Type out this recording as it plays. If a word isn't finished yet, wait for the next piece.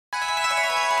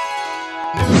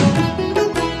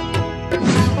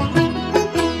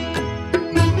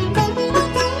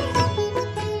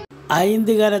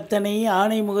ஐந்து கரத்தனை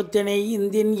ஆணை முகத்தினை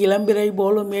இந்தின் இளம்பிறை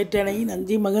போலும் ஏற்றனை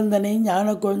நந்தி மகந்தனை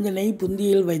ஞான குழந்தனை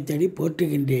புந்தியில் வைத்தடி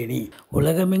போற்றுகின்றேனே.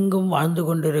 உலகமெங்கும் வாழ்ந்து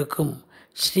கொண்டிருக்கும்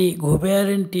ஸ்ரீ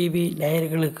குபேரன் டிவி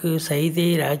நேயர்களுக்கு சைதை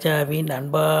ராஜாவின்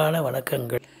அன்பான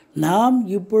வணக்கங்கள். நாம்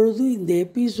இப்பொழுது இந்த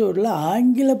எபிசோடில்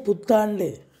ஆங்கில புத்தாண்டு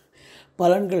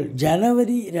பலன்கள்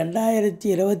ஜனவரி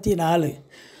 2024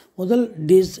 முதல்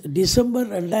டிசம்பர்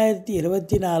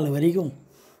 2024 வரைக்கும்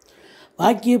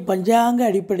வாக்கிய பஞ்சாங்க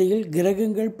அடிப்படையில்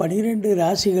கிரகங்கள் 12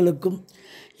 ராசிகளுக்கும்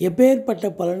எப்பேற்பட்ட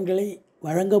பலன்களை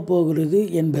வழங்கப் போகிறது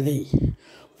என்பதை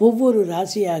ஒவ்வொரு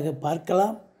ராசியாக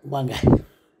பார்க்கலாம் வாங்க.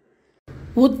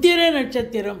 உத்திர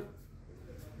நட்சத்திரம்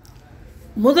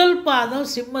முதல் பாதம்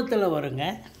சிம்மத்தில் வருங்க.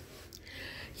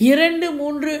 2,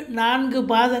 3, 4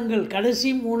 பாதங்கள்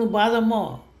கடைசி 3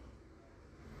 பாதமும்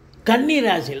கன்னி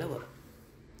ராசியில் வரும்.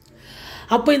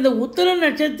 அப்போ இந்த உத்திர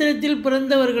நட்சத்திரத்தில்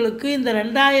பிறந்தவர்களுக்கு இந்த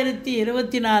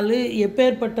 2024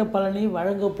 எப்பேற்பட்ட பலனை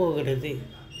வழங்கப் போகிறது.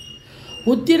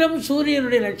 உத்திரம்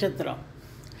சூரியனுடைய நட்சத்திரம்.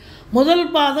 முதல்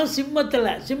பாதம்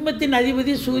சிம்மத்தின்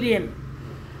அதிபதி சூரியன்.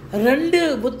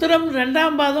 உத்திரம்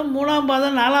 2ஆம் பாதம் 3ஆம்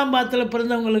பாதம் 4ஆம் பாதத்தில்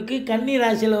பிறந்தவங்களுக்கு கன்னி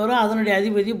ராசியில் வரும். அதனுடைய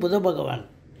அதிபதி புத பகவான்.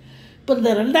 இப்போ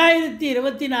இந்த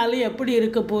 2024 எப்படி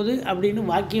இருக்க போகுது அப்படின்னு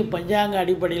வாக்கிய பஞ்சாங்க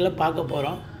அடிப்படையில் பார்க்க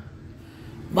போகிறோம்.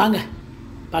 வாங்க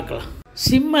பார்க்கலாம்.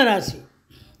 சிம்ம ராசி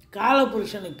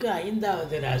காலபுருஷனுக்கு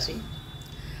 5வது ராசி.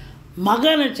 மக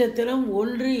நட்சத்திரம்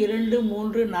 1, 2,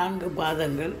 3, 4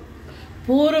 பாதங்கள்.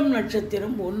 பூரம்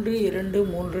நட்சத்திரம் 1, 2,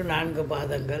 3, 4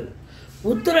 பாதங்கள்.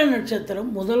 உத்திர நட்சத்திரம்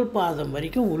முதல் பாதம்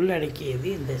வரைக்கும் உள்ளடக்கியது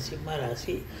இந்த சிம்ம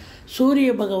ராசி. சூரிய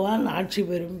பகவான் ஆட்சி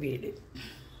பெறும் வீடு.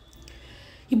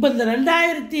 இப்போ இந்த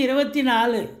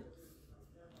 2024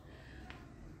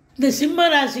 இந்த சிம்ம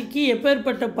ராசிக்கு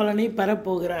எப்பேற்பட்ட பலனை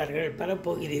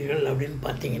பெறப்போகிறீர்கள் அப்படின்னு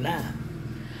பார்த்தீங்கன்னா,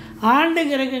 ஆண்டு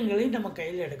கிரகங்களை நம்ம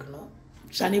கையில் எடுக்கணும்.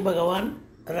 சனி பகவான்,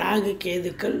 ராகு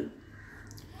கேதுக்கள்,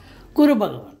 குரு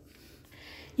பகவான்.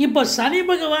 இப்போ சனி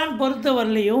பகவான்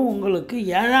பொறுத்தவரையிலையும் உங்களுக்கு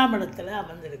 7ஆம் இடத்துல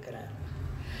அமர்ந்திருக்கிறார்.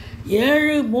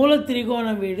 7 மூல திரிகோண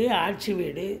வீடு, ஆட்சி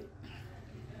வீடு.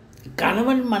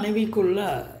 கணவன் மனைவிக்குள்ள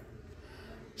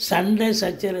சண்டை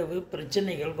சச்சரவு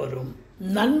பிரச்சனைகள் வரும்.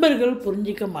 நண்பர்கள்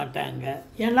புரிஞ்சிக்க மாட்டாங்க.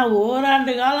 ஏன்னா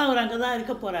ஓராண்டு காலம் அவர் அங்கே தான்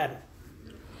இருக்க போகிறார்.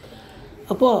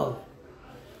 அப்போது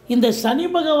இந்த சனி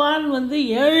பகவான்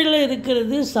 7ல்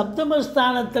இருக்கிறது,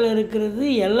 சப்தமஸ்தானத்தில் இருக்கிறது.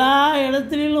 எல்லா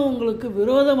இடத்துலையும் உங்களுக்கு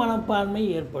விரோத மனப்பான்மை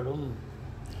ஏற்படும்.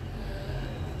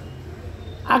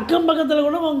 அக்கம் பக்கத்தில்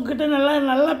கூட உங்ககிட்ட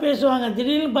நல்லா பேசுவாங்க.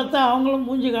 திடீர்னு பார்த்தா அவங்களும்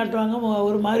மூஞ்சி காட்டுவாங்க,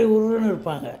 ஒரு மாதிரி உருன்னு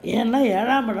இருப்பாங்க. ஏன்னா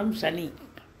 7ஆம் இடம் சனி.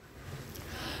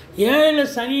 7ல்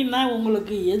சனின்னா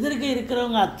உங்களுக்கு எதிர்க்க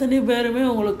இருக்கிறவங்க அத்தனை பேருமே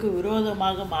உங்களுக்கு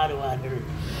விரோதமாக மாறுவார்கள்.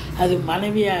 அது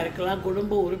மனைவியாக இருக்கலாம்,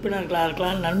 குடும்ப உறுப்பினர்களாக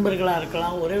இருக்கலாம், நண்பர்களாக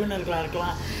இருக்கலாம், உறவினர்களாக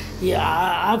இருக்கலாம்,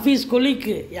 ஆஃபீஸ்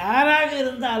கொலீக்கு யாராக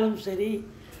இருந்தாலும் சரி,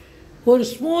 ஒரு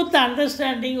ஸ்மூத்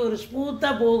அண்டர்ஸ்டாண்டிங், ஒரு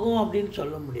ஸ்மூத்தாக போகும் அப்படின்னு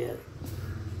சொல்ல முடியாது.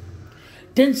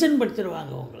 டென்ஷன்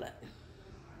படுத்திடுவாங்க உங்களை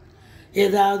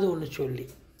ஏதாவது ஒன்று சொல்லி.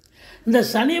 இந்த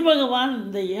சனி பகவான்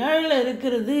இந்த 7ல்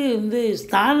இருக்கிறது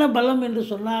ஸ்தான பலம் என்று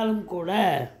சொன்னாலும் கூட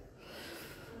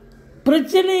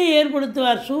பிரச்சனையை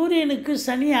ஏற்படுத்துவார். சூரியனுக்கு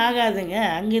சனி ஆகாதுங்க.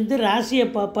 அங்கேருந்து ராசியை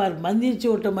பார்ப்பார். மந்திரிச்சு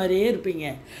விட்ட மாதிரியே இருப்பீங்க,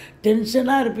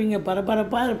 டென்ஷனாக இருப்பீங்க,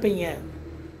 பரபரப்பாக இருப்பீங்க.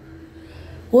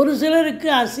 ஒரு சிலருக்கு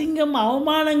அசிங்கம்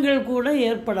அவமானங்கள் கூட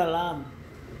ஏற்படலாம்.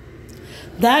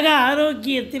 தேக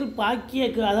ஆரோக்கியத்தில்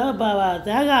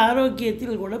தேக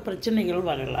ஆரோக்கியத்தில் கூட பிரச்சனைகள்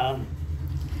வரலாம்.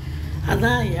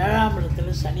 அதான் 7ஆம்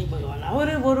இடத்துல சனி பகவான். அவர்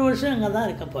ஒரு வருஷம் அங்கே தான்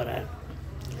இருக்க போகிறார்.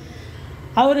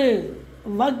 அவர்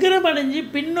வக்ரமடைஞ்சு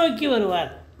பின்னோக்கி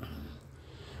வருவார்.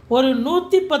 ஒரு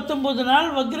 119 நாள்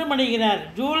வக்ரமடைகிறார்.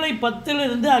 ஜூலை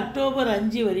 10லிருந்து அக்டோபர்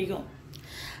 5 வரைக்கும்.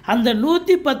 அந்த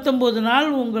 119 நாள்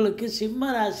உங்களுக்கு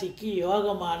சிம்ம ராசிக்கு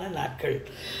யோகமான நாட்கள்.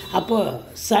 அப்போது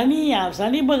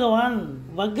சனி பகவான்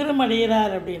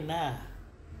வக்ரமடைகிறார் அப்படின்னா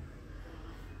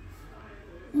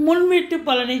முன்வீட்டு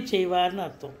பலனை செய்வார்னு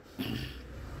அர்த்தம்.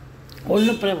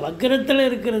 ஒன்று வக்ரத்தில்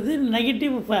இருக்கிறது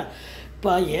நெகட்டிவ்.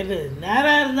 இப்போ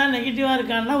நேராக இருந்தால் நெகட்டிவாக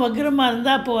இருக்கான்னா, வக்ரமாக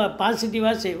இருந்தால் இப்போ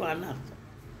பாசிட்டிவாக செய்வான்னு அர்த்தம்.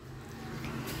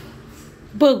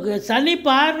 இப்போ சனி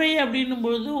பார்வை அப்படின்னும்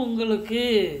பொழுது உங்களுக்கு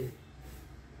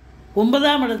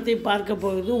 9ஆம் இடத்தை பார்க்க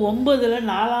போகுது. 9ல்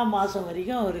 4ஆம் மாதம்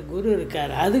வரைக்கும் அவர் குரு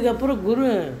இருக்கார். அதுக்கப்புறம் குரு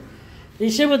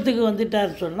ரிஷபத்துக்கு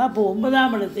வந்துட்டார் சொன்னால் அப்போ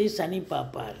 9ஆம் இடத்தை சனி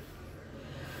பார்ப்பார்.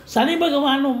 சனி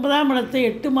பகவான் 9ஆம் இடத்தை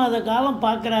 8 மாத காலம்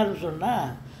பார்க்குறாருன்னு சொன்னால்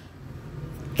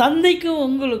தந்தைக்கும்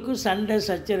உங்களுக்கும் சண்டை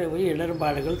சச்சரவு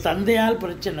இடர்பாடுகள், தந்தையால்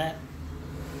பிரச்சனை,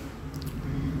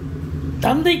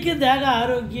 தந்தைக்கு தேக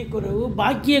ஆரோக்கிய குறைவு,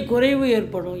 பாக்கிய குறைவு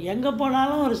ஏற்படும். எங்கே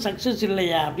போனாலும் ஒரு சக்ஸஸ்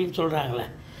இல்லையா அப்படின்னு சொல்கிறாங்களே,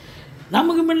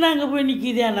 நமக்கு முன்ன அங்கே போய்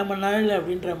நிற்கிதா நம்ம நாள்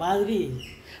அப்படின்ற மாதிரி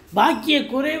பாக்கிய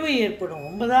குறைவு ஏற்படும்.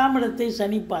 9ஆம் இடத்தை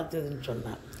சனி பார்த்ததுன்னு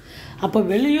சொன்னார். அப்போ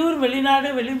வெளியூர் வெளிநாடு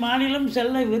வெளி மாநிலம்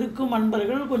செல்ல விருக்கும்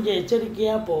அன்பர்கள் கொஞ்சம்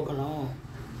எச்சரிக்கையாக போகணும்.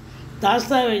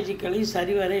 தாஸ்தாவேஜிக்களை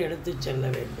சரிவர எடுத்து செல்ல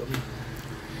வேண்டும்.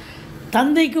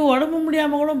 தந்தைக்கு உடம்பு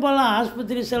முடியாமல் கூட போகலாம்,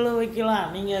 ஆஸ்பத்திரி செலவு வைக்கலாம்,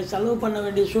 நீங்கள் செலவு பண்ண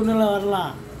வேண்டிய சூழ்நிலை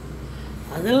வரலாம்.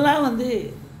 அதெல்லாம்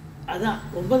அதான்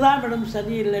 9ஆம் இடம்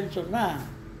சரியில்லைன்னு சொன்னால்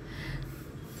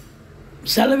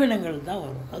செலவினங்கள் தான்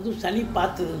வரும். அதுவும் சனி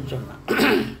பார்த்ததுன்னு சொன்னால்.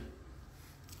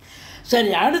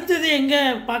 சரி, அடுத்தது எங்கே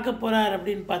பார்க்க போகிறார்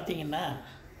அப்படின்னு பார்த்தீங்கன்னா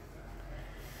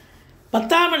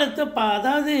 10ஆம் இடத்தை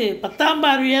அதாவது 10ஆம்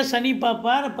பார்வையாக சனி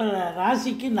பார்ப்பார். அப்போ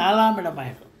ராசிக்கு 4ஆம் இடம்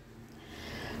ஆகிடும்.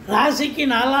 ராசிக்கு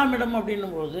 4ஆம் இடம்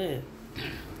அப்படின்னும்போது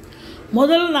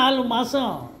முதல் 4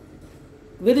 மாதம்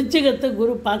விருச்சிகத்தை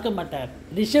குரு பார்க்க மாட்டார்.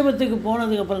 ரிஷபத்துக்கு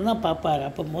போனதுக்கப்புறம் தான் பார்ப்பார்.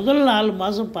 அப்போ முதல் 4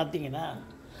 மாதம் பார்த்திங்கன்னா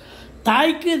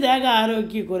தாய்க்கு தேக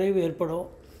ஆரோக்கிய குறைவு ஏற்படும்.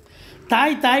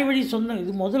 தாய் வழி சொந்தம்.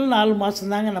 இது முதல் 4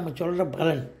 மாதம் தாங்க நம்ம சொல்கிற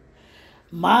பலன்.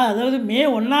 அதாவது மே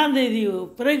 1ஆம் தேதி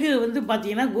பிறகு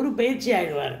பார்த்திங்கன்னா குரு பயிற்சி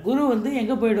ஆகிடுவார். குரு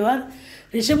எங்கே போயிடுவார்?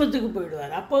 ரிஷபத்துக்கு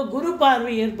போயிடுவார். அப்போ குரு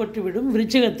பார்வை ஏற்பட்டுவிடும்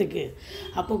விருச்சிகத்துக்கு.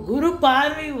 அப்போ குரு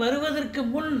பார்வை வருவதற்கு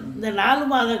முன் இந்த 4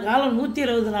 மாத காலம்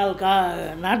 124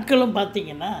 நாட்களும்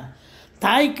பார்த்திங்கன்னா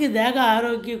தாய்க்கு தேக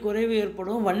ஆரோக்கிய குறைவு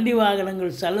ஏற்படும். வண்டி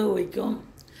வாகனங்கள் செலவு வைக்கும்.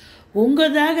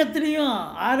 உங்கள் தேகத்திலையும்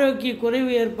ஆரோக்கிய குறைவு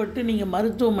ஏற்பட்டு நீங்கள்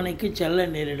மருத்துவமனைக்கு செல்ல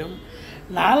நேரிடும்.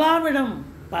 4ஆம் இடம்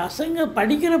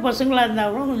படிக்கிற பசங்களாக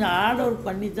இருந்தால் கூட கொஞ்சம் ஹார்ட் ஒர்க்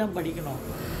பண்ணி தான் படிக்கணும்.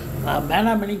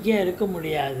 மேனாமணிக்கே இருக்க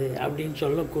முடியாது அப்படின்னு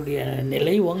சொல்லக்கூடிய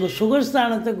நிலை. உங்கள்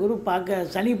சுகஸ்தானத்தை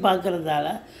சனி பார்க்குறதால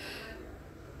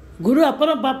குரு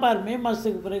அப்புறம் பார்ப்பார் மே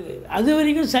மாதத்துக்கு பிறகு. அது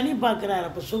வரைக்கும் சனி பார்க்குறாரு.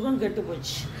 அப்போ சுகம் கெட்டு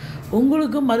போச்சு.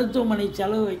 உங்களுக்கும் மருத்துவமனை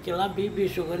செலவு வைக்கலாம், பிபி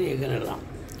சுகர் எகிரலாம்.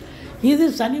 இது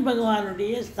சனி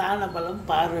பகவானுடைய ஸ்தான பலம்,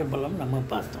 பார்வை பலம் நம்ம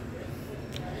பார்த்தோம்.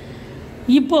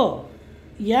 இப்போது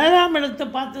 7ஆம் இடத்தை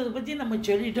பார்த்ததை பற்றி நம்ம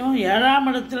சொல்லிட்டோம். 7ஆம்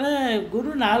இடத்துல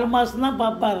குரு 4 மாதம் தான்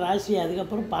பார்ப்பார் ராசி,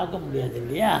 அதுக்கப்புறம் பார்க்க முடியாது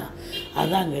இல்லையா?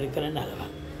 அதுதான் அங்கே இருக்கிற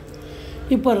நகரம்.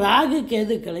 இப்போ ராகு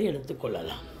கேதுக்களை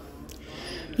எடுத்துக்கொள்ளலாம்.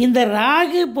 இந்த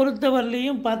ராகு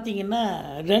பொறுத்தவரையிலையும் பார்த்திங்கன்னா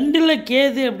 2ல்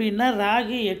கேது அப்படின்னா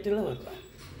ராகு 8ல் வருவார்.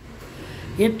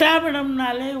 8ஆம்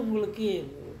இடம்னாலே உங்களுக்கு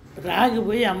ராகு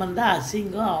போய் அமர்ந்தால்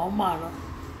அசிங்கம், அவமானம்,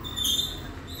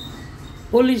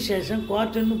 போலீஸ் ஸ்டேஷன்,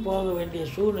 கோர்ட்டுன்னு போக வேண்டிய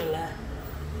சூழ்நிலை,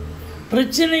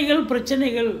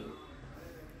 பிரச்சனைகள்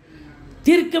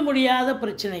தீர்க்க முடியாத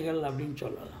பிரச்சனைகள் அப்படின்னு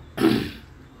சொல்லலாம்.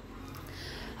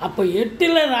 அப்போ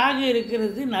 8ல் ராகு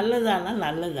இருக்கிறது நல்லதானா?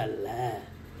 நல்லதல்ல.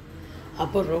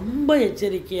 அப்போ ரொம்ப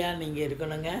எச்சரிக்கையாக நீங்கள்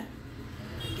இருக்கணுங்க.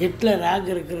 8ல் ராகு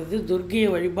இருக்கிறது துர்க்கையை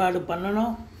வழிபாடு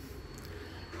பண்ணணும்.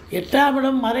 8ஆம்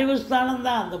இடம் மறைவு ஸ்தானம்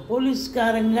தான். அந்த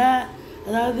போலீஸ்காரங்க,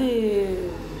 அதாவது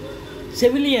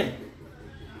செவிலியர்,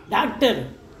 டாக்டர்,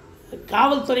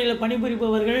 காவல்துறையில்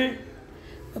பணிபுரிபவர்கள்,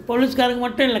 போலீஸ்காரங்க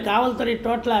மட்டும் இல்லை, காவல்துறை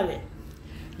டோட்டலாகவே,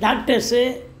 டாக்டர்ஸு,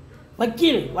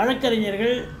 வக்கீல்,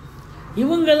 வழக்கறிஞர்கள்,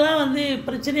 இவங்க தான்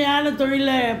பிரச்சனையான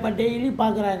தொழிலை இப்போ டெய்லி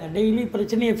பார்க்குறாங்க, டெய்லி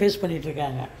பிரச்சனையை ஃபேஸ்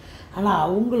பண்ணிகிட்ருக்காங்க. ஆனால்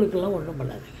அவங்களுக்கெல்லாம் ஒன்றும்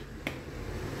பண்ணாதுங்க.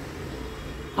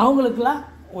 அவங்களுக்கெல்லாம்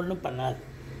ஒன்றும் பண்ணாது.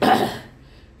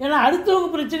 ஏன்னா அடுத்தவங்க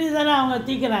பிரச்சனை தானே அவங்க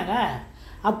தீர்க்குறாங்க.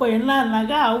 அப்போ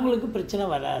என்னன்னாக்கா அவங்களுக்கு பிரச்சனை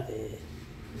வராது.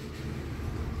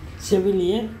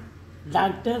 செவிலியர்,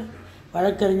 டாக்டர்,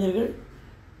 வழக்கறிஞர்கள்,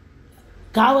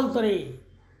 காவல்துறை,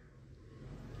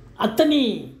 அத்தனை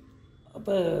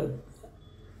இப்போ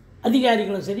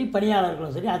அதிகாரிகளும் சரி,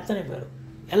 பணியாளர்களும் சரி, அத்தனை பேரும்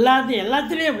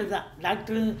எல்லாத்துலேயும் அப்படி தான்.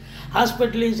 டாக்டரு,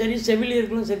 ஹாஸ்பிட்டல்லையும் சரி,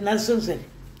 செவிலியர்களும் சரி, நர்ஸும் சரி,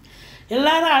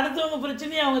 எல்லாரும் அடுத்தவங்க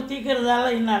பிரச்சனையை அவங்க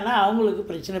தீர்க்கறதால என்னன்னா அவங்களுக்கு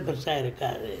பிரச்சனை பெருசாக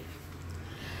இருக்காது.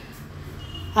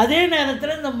 அதே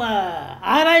நேரத்தில் நம்ம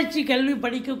ஆராய்ச்சி கல்வி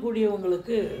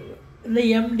படிக்கக்கூடியவங்களுக்கு இந்த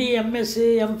எம்டி, எம்எஸ்சி,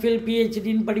 எம்ஃபில்,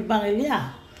 பிஹெச்டின்னு படிப்பாங்க இல்லையா?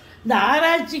 இந்த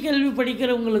ஆராய்ச்சி கல்வி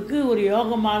படிக்கிறவங்களுக்கு ஒரு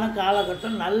யோகமான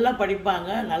காலகட்டம். நல்லா படிப்பாங்க,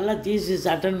 நல்லா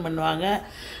தீசிஸ் அட்டன் பண்ணுவாங்க,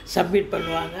 சப்மிட்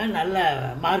பண்ணுவாங்க, நல்ல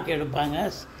மார்க் எடுப்பாங்க,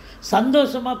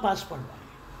 சந்தோஷமாக பாஸ் பண்ணுவாங்க.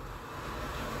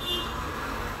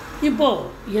 இப்போது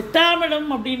 8ஆம்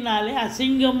இடம் அப்படின்னாலே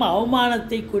அசிங்கம்,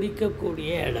 அவமானத்தை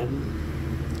குறிக்கக்கூடிய இடம்.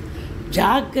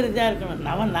 ஜாக்கிரதையாக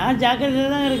இருக்கணும். நான்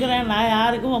ஜாக்கிரதையாக தான் இருக்கிறேன். நான்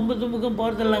யாருக்கும் வம்பு தும்புக்கும்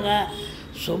போகிறதில்லைங்க.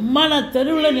 சும்மா நான்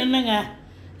தெருவில் நின்னுங்க,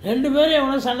 2 பேரும்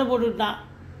எவனோ சண்டை போட்டுக்கிட்டான்.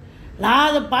 நான்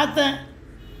அதை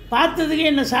பார்த்ததுக்கு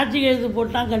என்னை சாட்சி கைது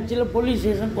போட்டான். கட்சியில் போலீஸ்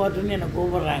ஸ்டேஷன் கோர்ட்டுன்னு என்னை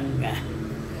கூப்பிட்றாங்க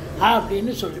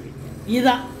அப்படின்னு சொல்லுவீங்க.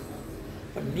 இதுதான்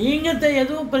இப்போ நீங்கள்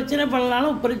எதுவும் பிரச்சனை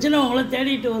பண்ணலாலும் பிரச்சனை உங்களை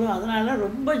தேடிட்டு வரும். அதனால்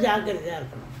ரொம்ப ஜாக்கிரதையாக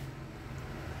இருக்கணும்.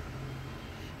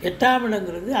 8ஆம்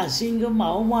இடங்கிறது அசிங்கம்,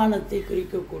 அவமானத்தை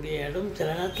குறிக்கக்கூடிய இடம். சில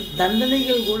நேரத்தில்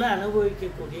தண்டனைகள் கூட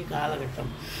அனுபவிக்கக்கூடிய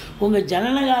காலகட்டம். உங்கள்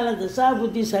ஜனனகால தசா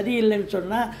புத்தி சரியில்லைன்னு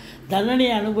சொன்னால்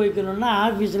தண்டனையை அனுபவிக்கணுன்னா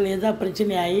ஆஃபீஸில் ஏதாவது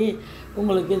பிரச்சனையாகி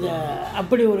உங்களுக்கு இதை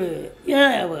அப்படி ஒரு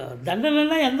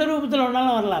தண்டனைன்னா எந்த ரூபத்தில்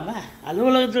வேணாலும் வரலாமே,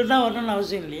 அலுவலகத்தில் தான் வரணும்னு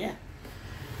அவசியம் இல்லையே,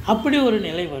 அப்படி ஒரு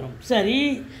நிலை வரும். சரி,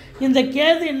 இந்த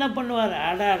கேது என்ன பண்ணுவார்?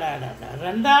 அடாடா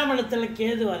 2ஆம் இடத்துல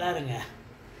கேது வராருங்க.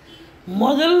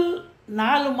 முதல்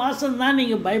 4 மாதம்தான்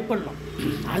நீங்கள் பயப்படணும்,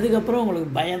 அதுக்கப்புறம்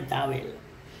உங்களுக்கு பயம் தேவையில்லை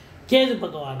கேது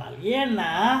பகவானால். ஏன்னா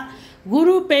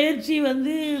குரு பெயர்ச்சி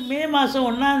மே மாதம்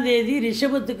 1ஆம் தேதி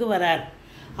ரிஷபத்துக்கு வரார்.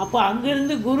 அப்போ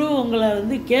அங்கேருந்து குரு உங்களை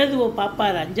கேதுவை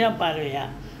பார்ப்பார் 5ஆம் பார்வையா,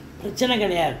 பிரச்சனை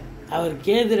கிடையாது. அவர்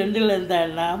கேது 2ல்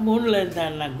இருந்தாருன்னா 3ல்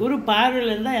இருந்தாருன்னா குரு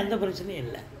பார்வையில் இருந்தால் எந்த பிரச்சனையும்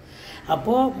இல்லை.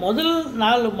 அப்போது முதல்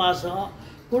 4 மாதம்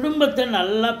குடும்பத்தை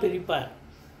நல்லா பிரிப்பார்.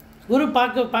 குரு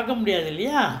பார்க்க முடியாது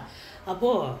இல்லையா,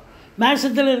 அப்போது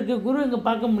மேஷத்தில் இருக்க குரு இங்கே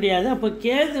பார்க்க முடியாது. அப்போ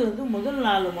கேது முதல்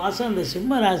 4 மாதம் அந்த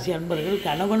சிம்ம ராசி அன்பர்கள்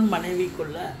கணவன்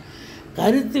மனைவிக்குள்ள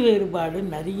கருத்து வேறுபாடு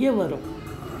நிறைய வரும்.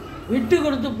 விட்டு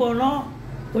கொடுத்து போனோம்,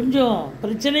 கொஞ்சம்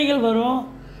பிரச்சனைகள் வரும்,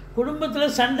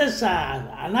 குடும்பத்தில் சண்டை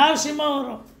அனாவசியமாக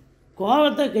வரும்,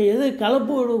 கோபத்தை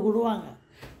கலப்பு விடுவாங்க,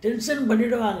 டென்ஷன்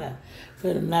பண்ணிவிடுவாங்க.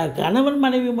 கணவன்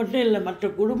மனைவி மட்டும் இல்லை, மற்ற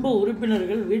குடும்ப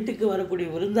உறுப்பினர்கள், வீட்டுக்கு வரக்கூடிய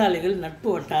விருந்தாளிகள், நட்பு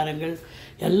வட்டாரங்கள்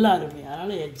எல்லாருமே.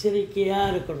 அதனால் எச்சரிக்கையாக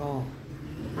இருக்கணும்.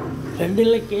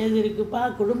 2ல் கேது இருக்குப்பா,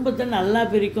 குடும்பத்தை நல்லா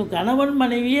பிரிக்கும், கணவன்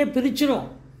மனைவியே பிரிச்சிடும்,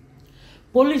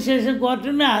 போலீஸ் ஸ்டேஷன்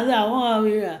கோர்ட்டுன்னு அது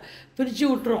அவன் பிரித்து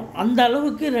விட்டுரும். அந்த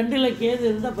அளவுக்கு 2ல் கேது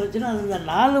இருந்தால் பிரச்சனை. அது இந்த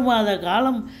 4 மாத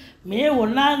காலம் மே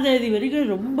 1ஆம் தேதி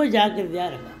வரைக்கும் ரொம்ப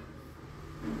ஜாக்கிரதையாக இருக்கும்.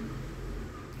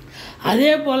 அதே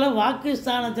போல்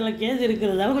வாக்குஸ்தானத்தில் கேது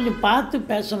இருக்கிறதால கொஞ்சம் பார்த்து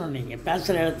பேசணும். நீங்கள்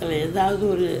பேசுகிற இடத்துல ஏதாவது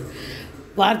ஒரு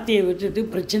வார்த்தையை விட்டுட்டு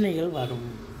பிரச்சனைகள் வரும்.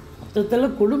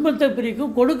 மொத்தத்தில் குடும்பத்தை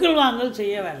பிரிக்கும். கொடுக்கல் வாங்கல்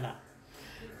செய்ய வேண்டாம்.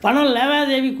 பணம்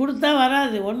லேவாதேவி கொடுத்தா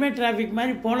வராது, ஒன்மே டிராஃபிக்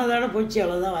மாதிரி போனதோட போச்சு,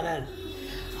 அவ்வளோதான், வராது.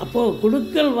 அப்போது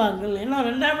கொடுக்கல் வாங்கல், ஏன்னா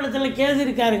 2ஆம் இடத்துல கேது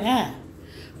இருக்காருங்க,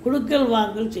 கொடுக்கல்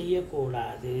வாங்கல்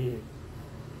செய்யக்கூடாது.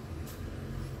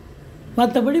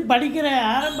 மற்றபடி படிக்கிற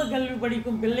ஆரம்ப கல்வி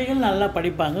படிக்கும் பிள்ளைகள் நல்லா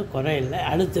படிப்பாங்க, குறையில்லை.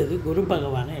 அடுத்தது குரு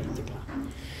பகவானை எடுத்துக்கலாம்.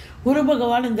 குரு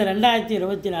பகவான் இந்த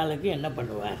 2024க்கு என்ன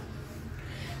பண்ணுவார்?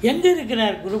 எங்கே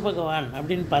இருக்கிறார் குரு பகவான்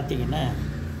அப்படின்னு பார்த்தீங்கன்னா,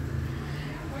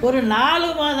 ஒரு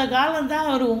 4 மாத காலம்தான்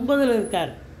அவர் 9ல்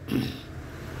இருக்கார்.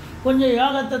 கொஞ்சம்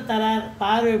யோகத்தை தரார்,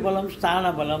 பார்வை பலம்,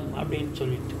 ஸ்தான பலம் அப்படின்னு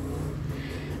சொல்லிட்டு.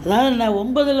 அதாவது நான்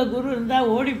 9ல் குரு இருந்தால்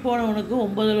ஓடிப்போனவனுக்கு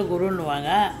 9ல் குருன்னுவாங்க.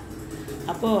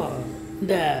 அப்போது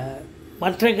இந்த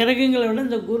மற்ற கிரகங்களை விட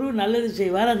இந்த குரு நல்லது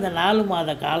செய்வார். அந்த 4 மாத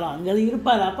காலம் அங்கே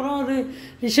இருப்பார். அப்புறம் ஒரு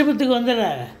ரிஷபத்துக்கு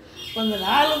வந்துடுறாரு. இப்போ அந்த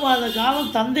 4 மாத காலம்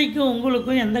தந்தைக்கும்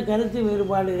உங்களுக்கும் எந்த கருத்து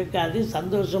வேறுபாடு இருக்காது,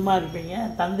 சந்தோஷமாக இருப்பீங்க.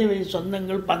 தந்தை வழி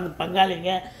சொந்தங்கள்,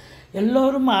 பங்காளிங்க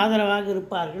எல்லோரும் ஆதரவாக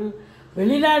இருப்பார்கள்.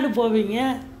 வெளிநாடு போவீங்க,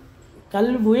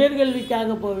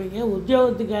 உயர்கல்விக்காக போவீங்க,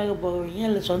 உத்தியோகத்துக்காக போவீங்க,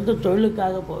 இல்லை சொந்த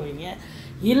தொழிலுக்காக போவீங்க.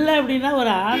 இல்லை அப்படின்னா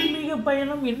ஒரு ஆன்மீக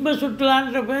பயணம், இன்ப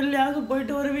சுற்றுலான்ற பேர்லையாவது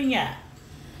போயிட்டு வருவீங்க,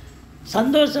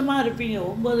 சந்தோஷமாக இருப்பீங்க.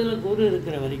 9ல் குரு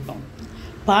இருக்கிற வரைக்கும்.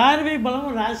 பார்வை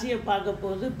பலம் ராசியை பார்க்க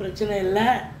போது பிரச்சனை இல்லை.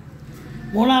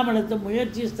 3ஆம் இடத்தை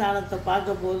முயற்சி ஸ்தானத்தை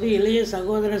பார்க்க போது இளைய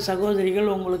சகோதர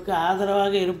சகோதரிகள் உங்களுக்கு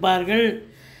ஆதரவாக இருப்பார்கள்.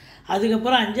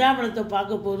 அதுக்கப்புறம் 5ஆம் இடத்தை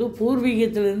பார்க்க போது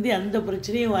பூர்வீகத்திலிருந்து எந்த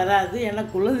பிரச்சனையும் வராது. ஏன்னா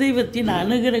குலதெய்வத்தின்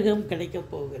அனுகிரகம் கிடைக்க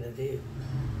போகிறது.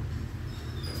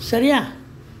 சரியா?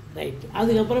 ரைட்.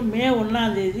 அதுக்கப்புறம் மே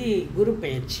 1ஆம் தேதி குரு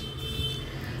பெயர்ச்சி.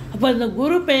 அப்போ இந்த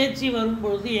குரு பெயர்ச்சி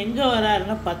வரும்பொழுது எங்கே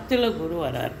வராருன்னா 10ல் குரு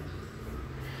வரார்.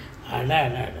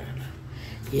 அடாடாடா,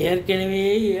 ஏற்கனவே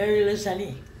 7ல் சனி,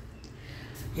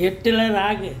 8ல்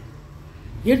ராகு,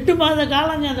 8 மாத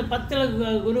காலங்க அந்த 10ல்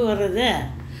குரு வர்றது.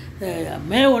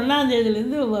 மே 1ஆம்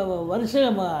தேதியிலேருந்து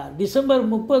வருஷம் டிசம்பர்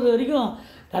 30 வரைக்கும்,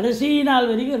 கடைசி நாள்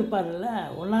வரைக்கும் இருப்பார்ல.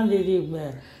 1ஆம் தேதி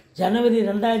ஜனவரி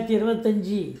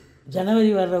 2025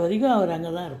 ஜனவரி வர்ற வரைக்கும் அவர்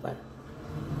அங்கே தான் இருப்பார்.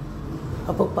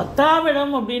 அப்போ 10ஆம்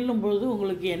இடம் அப்படின்னும் பொழுது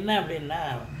உங்களுக்கு என்ன அப்படின்னா,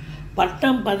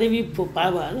 பட்டம் பதவி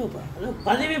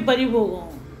பதவி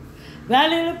பறிபோகும்,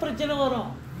 வேலையில் பிரச்சனை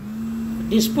வரும்,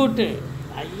 டிஸ்பியூட்டு.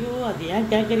 ஐயோ அது ஏன்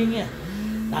கேட்குறீங்க,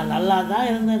 நான் நல்லா தான்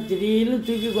இருந்தேன், திடீர்னு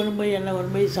தூக்கி கொண்டு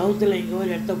போய் சவுத்தில் இங்கே ஒரு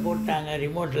இடத்த போட்டாங்க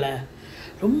ரிமோட்டில்,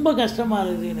 ரொம்ப கஷ்டமாக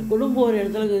இருக்குது, எனக்கு குடும்பம் ஒரு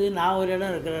இடத்துல இருக்குது, நான் ஒரு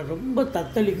இடம் இருக்கிறேன், ரொம்ப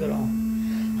தத்தளிக்கிறோம்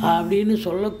அப்படின்னு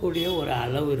சொல்லக்கூடிய ஒரு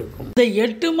அளவு இருக்கும். இந்த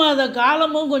 8 மாத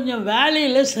காலமும் கொஞ்சம்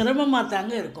வேலையில் சிரமமாக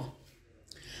தாங்க இருக்கும்.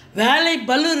 வேலை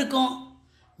பளு இருக்கும்,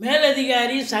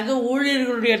 மேலதிகாரி சக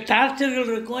ஊழியர்களுடைய டார்ச்சர்கள்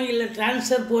இருக்கும், இல்லை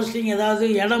டிரான்ஸ்ஃபர் போஸ்டிங் ஏதாவது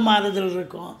இடம் மாறுதல்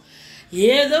இருக்கும்,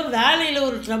 ஏதோ வேலையில்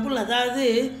ஒரு ட்ரபுள். அதாவது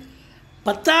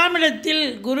 10ஆம் இடத்தில்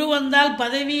குரு வந்தால்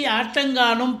பதவி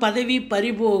ஆட்டங்காணும், பதவி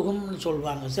பறிபோகும்னு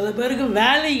சொல்லுவாங்க. சில பேருக்கு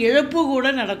வேலை இழப்பு கூட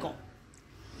நடக்கும்.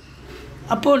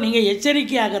 அப்போது நீங்கள்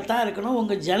எச்சரிக்கையாகத்தான் இருக்கணும்.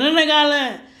 உங்கள் ஜனனகால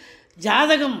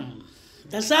ஜாதகம்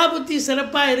தசாபுத்தி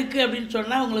சிறப்பாக இருக்குது அப்படின்னு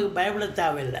சொன்னால் உங்களுக்கு பயப்பட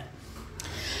தேவையில்லை.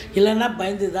 இல்லைன்னா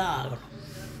பயந்து தான் ஆகணும்.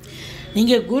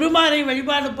 நீங்கள் குருமாரை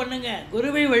வழிபாடு பண்ணுங்கள்.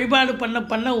 குருவை வழிபாடு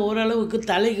பண்ண ஓரளவுக்கு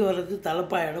தலைக்கு வர்றது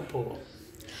தலைப்பாயிட போகும்.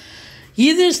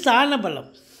 இது ஸ்தான பலம்.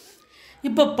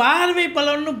 இப்போ பார்வை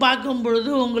பலன்னு பார்க்கும்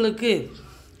பொழுது உங்களுக்கு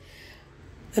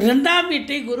 2ஆம்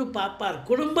வீட்டை குரு பார்ப்பார்.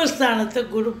 குடும்பஸ்தானத்தை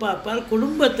குரு பார்ப்பார்.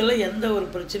 குடும்பத்தில் எந்த ஒரு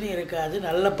பிரச்சனையும் இருக்காது.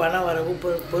 நல்ல பண வரவு,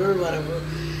 பொருள் வரவு.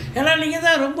 ஏன்னா நீங்கள்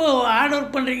தான் ரொம்ப ஹார்ட்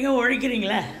ஒர்க் பண்ணுறீங்க,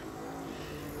 உழைக்கிறீங்களே,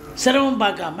 சிரமம்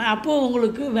பார்க்காம. அப்போது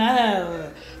உங்களுக்கு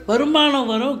வருமானம்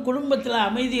வரும். குடும்பத்தில்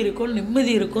அமைதி இருக்கும்,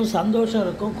 நிம்மதி இருக்கும், சந்தோஷம்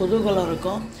இருக்கும், குதூகலம்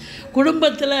இருக்கும்.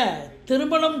 குடும்பத்தில்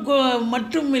திருமணம்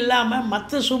மட்டும் இல்லாமல்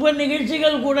மற்ற சுப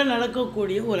நிகழ்ச்சிகள் கூட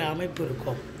நடக்கக்கூடிய ஒரு அமைப்பு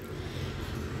இருக்கும்.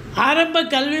 ஆரம்ப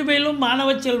கல்வி பயிலும் மாணவ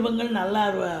செல்வங்கள் நல்லா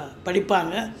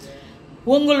படிப்பாங்க.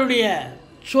 உங்களுடைய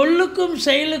சொல்லுக்கும்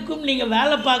செயலுக்கும் நீங்கள்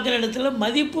வேலை பார்க்குற இடத்துல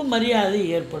மதிப்பு மரியாதை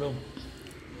ஏற்படும்.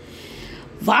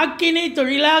 வாக்கினை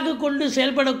தொழிலாக கொண்டு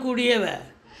செயல்படக்கூடிய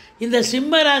இந்த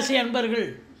சிம்ம ராசி அன்பர்கள்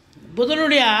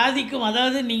புதனுடைய ஆதிக்கம்,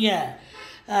 அதாவது நீங்கள்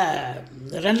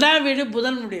 2ஆம் வீடு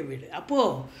புதனுடைய வீடு.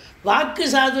 அப்போது வாக்கு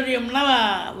சாதுரியம்னா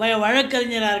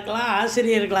வழக்கறிஞராக இருக்கலாம்,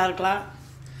 ஆசிரியர்களாக இருக்கலாம்,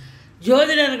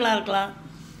 ஜோதிடர்களாக இருக்கலாம்.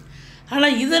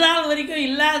 ஆனால் இது நாள் வரைக்கும்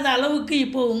இல்லாத அளவுக்கு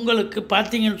இப்போது உங்களுக்கு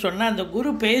பார்த்தீங்கன்னு சொன்னால் அந்த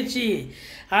குரு பயிற்சி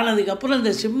ஆனதுக்கப்புறம்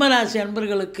இந்த சிம்ம ராசி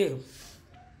அன்பர்களுக்கு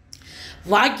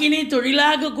வாக்கினை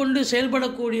தொழிலாக கொண்டு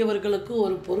செயல்படக்கூடியவர்களுக்கு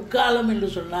ஒரு பொற்காலம் என்று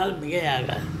சொன்னால்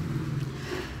மிகையாகாது.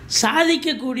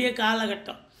 சாதிக்கக்கூடிய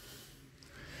காலகட்டம்.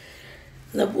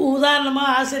 இந்த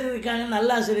உதாரணமாக ஆசிரியர் இருக்காங்க, நல்ல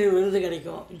ஆசிரியர் விருது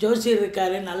கிடைக்கும். ஜோசியர்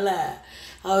இருக்கார், நல்ல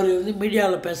அவர்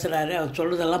மீடியாவில் பேசுகிறாரு, அவர்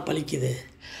சொல்கிறதெல்லாம் பலிக்குது.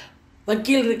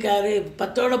 வக்கீல் இருக்கார்,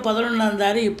 10ஓட 11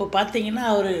 இருந்தார், இப்போ பார்த்தீங்கன்னா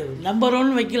அவர் நம்பர்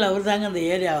 1 வக்கீல் அவர் தாங்க அந்த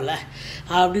ஏரியாவில்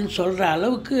அப்படின்னு சொல்கிற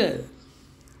அளவுக்கு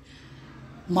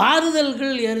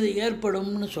மாறுதல்கள்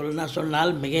ஏற்படும்னு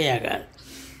சொன்னால் மிகையாகாது.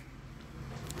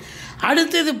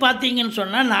 அடுத்தது பார்த்தீங்கன்னு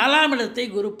சொன்னால் 4ஆம் இடத்தை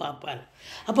குரு பார்ப்பார்.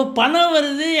 அப்போ பணம்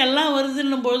வருது, எல்லாம்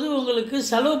வருதுன்னும் போது உங்களுக்கு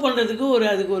செலவு பண்ணுறதுக்கு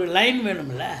அதுக்கு ஒரு லைன்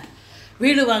வேணும்ல.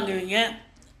 வீடு வாங்குவீங்க,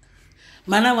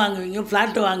 மனை வாங்குவீங்க,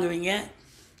 ஃப்ளாட்டு வாங்குவீங்க,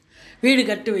 வீடு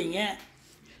கட்டுவீங்க,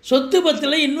 சொத்து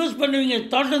பத்தில் இன்வெஸ்ட் பண்ணுவீங்க,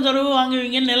 தோட்டம் துறவு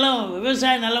வாங்குவீங்க, நிலம்,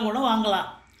 விவசாய நிலம் கூட வாங்கலாம்.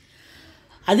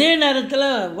 அதே நேரத்தில்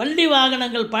வண்டி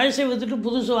வாகனங்கள் பழசை விற்றுட்டு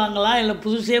புதுசு வாங்கலாம், இல்லை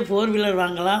புதுசே 4 வீலர்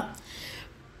வாங்கலாம்.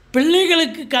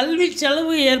 பிள்ளைகளுக்கு கல்வி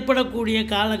செலவு ஏற்படக்கூடிய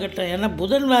காலகட்டம். ஏன்னா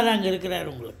புதன் வேறு அங்கே இருக்கிறார்,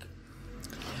 உங்களுக்கு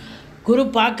குரு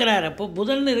பார்க்குறாரு. அப்போ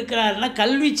புதன் இருக்கிறாருன்னா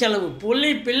கல்வி செலவு.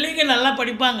 பிள்ளைங்க நல்லா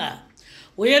படிப்பாங்க,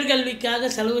 உயர்கல்விக்காக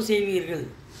செலவு செய்வீர்கள்.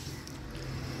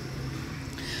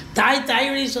 தாய்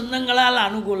வழி சொந்தங்களால்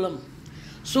அனுகூலம்.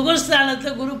 சுகஸ்தானத்தை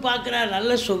குரு பார்க்குறார்,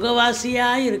 நல்ல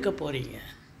சுகவாசியாக இருக்க போகிறீங்க.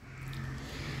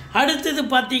 அடுத்தது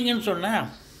பார்த்தீங்கன்னு சொன்னால்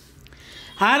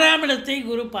 6ஆம் இடத்தை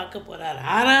குரு பார்க்க போகிறார்.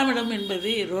 6ஆம் இடம்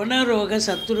என்பது ருணரோக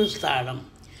சத்துருஸ்தானம்.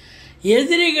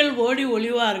 எதிரிகள் ஓடி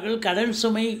ஒளிவார்கள். கடன்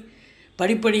சுமை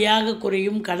படிப்படியாக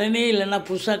குறையும். கடனே இல்லைன்னா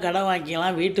புதுசாக கடன்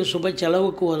வாங்கிக்கலாம். வீட்டு சுப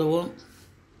செலவுக்கு உதவும்.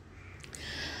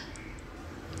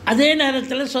 அதே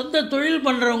நேரத்தில் சொந்த தொழில்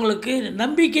பண்ணுறவங்களுக்கு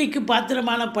நம்பிக்கைக்கு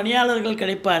பாத்திரமான பணியாளர்கள்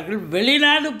கிடைப்பார்கள்.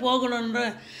 வெளிநாடு போகணுன்ற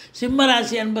சிம்ம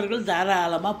ராசி அன்பர்கள்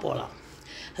தாராளமாக போகலாம்.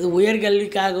 அது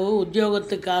உயர்கல்விக்காகவோ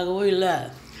உத்தியோகத்துக்காகவோ இல்லை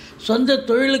சொந்த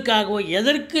தொழிலுக்காகவோ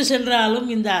எதற்கு சென்றாலும்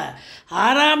இந்த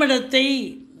 6ஆம் இடத்தை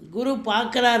குரு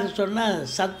பார்க்குறாரு சொன்னால்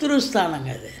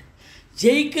சத்துருஸ்தானங்க. அது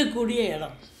ஜெயிக்கக்கூடிய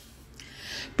இடம்.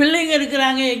 பிள்ளைங்க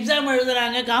இருக்கிறாங்க, எக்ஸாம்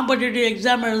எழுதுகிறாங்க, காம்படிட்டிவ்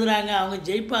எக்ஸாம் எழுதுகிறாங்க, அவங்க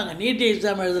ஜெயிப்பாங்க. நீட்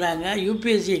எக்ஸாம் எழுதுகிறாங்க,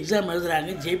 யூபிஎஸ்சி எக்ஸாம்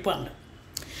எழுதுகிறாங்க, ஜெயிப்பாங்க.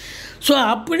 ஸோ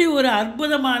அப்படி ஒரு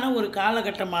அற்புதமான ஒரு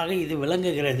காலகட்டமாக இது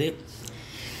விளங்குகிறது.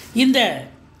 இந்த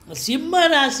சிம்ம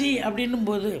ராசி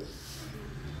அப்படின்னும்போது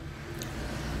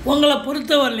உங்களை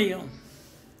பொறுத்தவரையிலையும்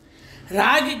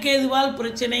ராகு கேதுவால்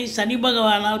பிரச்சனை, சனி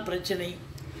பகவானால் பிரச்சனை,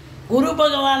 குரு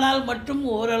பகவானால் மட்டும்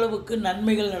ஓரளவுக்கு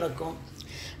நன்மைகள் நடக்கும்.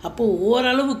 அப்போது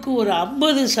ஓரளவுக்கு ஒரு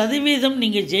 50%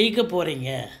 நீங்கள் ஜெயிக்க போகிறீங்க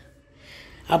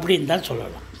அப்படின்னு தான்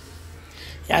சொல்லலாம்.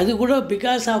 அது கூட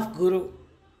பிகாஸ் ஆஃப் குரு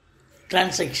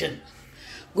டிரான்சாக்ஷன்.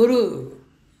 குரு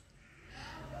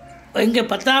இங்கே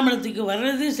 10ஆம் இடத்துக்கு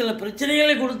வர்றது சில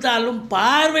பிரச்சனைகளை கொடுத்தாலும்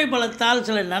பார்வை பலத்தால்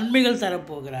சில நன்மைகள்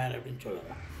தரப்போகிறார் அப்படின்னு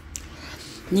சொல்லலாம்.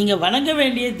 நீங்கள் வணங்க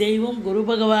வேண்டிய தெய்வம் குரு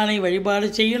பகவானை வழிபாடு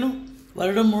செய்யணும்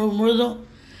வருடம் முழுதும்.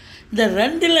 இந்த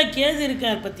 2ல் கேது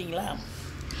இருக்கார் பார்த்தீங்களா,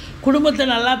 குடும்பத்தை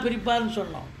நல்லா பிரிப்பார்னு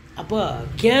சொன்னோம். அப்போது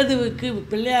கேதுவுக்கு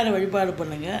பிள்ளையாரை வழிபாடு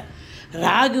பண்ணுங்கள்,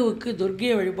 ராகுவுக்கு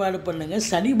துர்க்கையை வழிபாடு பண்ணுங்கள்,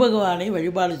 சனி பகவானை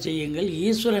வழிபாடு செய்யுங்கள்,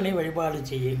 ஈஸ்வரனை வழிபாடு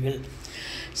செய்யுங்கள்.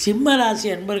 சிம்ம ராசி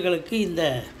அன்பர்களுக்கு இந்த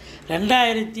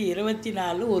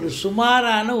 2024 ஒரு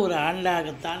சுமாரான ஒரு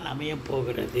ஆண்டாகத்தான்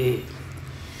அமையப்போகிறது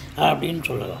அப்படின்னு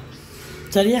சொல்லலாம்.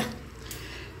 சரியா?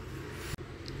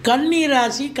 கன்னி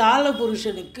ராசி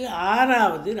காலபுருஷனுக்கு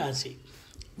 6வது ராசி.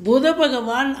 புத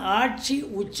பகவான் ஆட்சி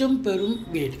உச்சம் பெறும்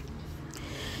வீடு.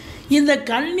 இந்த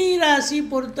கன்னி ராசி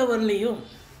பொறுத்தவரையிலையும்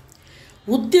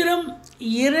உத்திரம்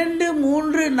 2,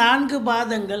 3, 4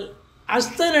 பாதங்கள்,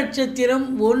 அஸ்த நட்சத்திரம்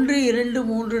 1, 2,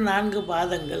 3, 4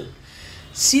 பாதங்கள்,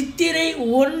 சித்திரை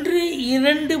 1,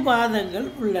 2 பாதங்கள்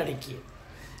உள்ளடக்கியது.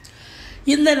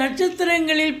 இந்த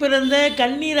நட்சத்திரங்களில் பிறந்த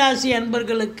கன்னி ராசி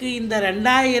அன்பர்களுக்கு இந்த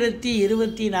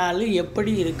 2024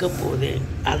 எப்படி இருக்க போகுது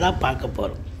அதான் பார்க்க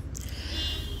போகிறோம்.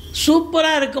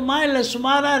 சூப்பராக இருக்குமா, இல்லை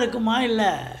சுமாராக இருக்குமா,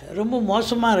 இல்லை ரொம்ப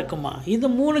மோசமாக இருக்குமா? இது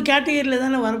 3 கேட்டகரியில்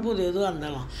தானே வரப்போகுது எதுவும்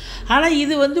இருந்தாலும். ஆனால்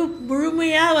இது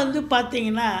முழுமையாக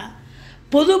பார்த்திங்கன்னா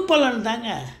பொது பலன் தாங்க.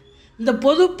 இந்த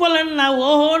பொது பலன் நான்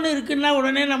ஓஹோன்னு இருக்குன்னா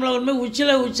உடனே நம்மளை கொண்டு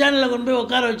போய் உச்சானில் கொண்டு போய்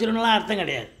உட்கார வச்சிடணும்லாம் அர்த்தம்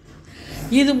கிடையாது.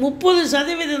 இது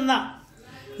 30% தான்.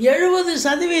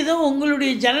 70%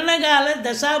 உங்களுடைய ஜனனகால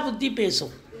தசா புத்தி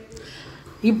பேசும்.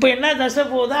 இப்போ என்ன தசை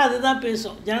போகுதோ அதுதான்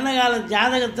பேசும். ஜனனகால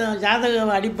ஜாதக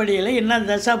அடிப்படையில் என்ன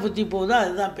தசா புத்தி போகுதோ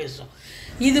அதுதான் பேசும்.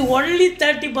 இது ஒன்லி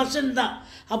 30% தான்.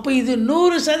 அப்போ இது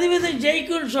 100%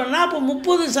 ஜெயிக்கும்னு சொன்னால் அப்போ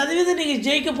 30% நீங்கள்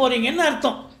ஜெயிக்க போகிறீங்கன்னு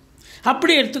அர்த்தம்.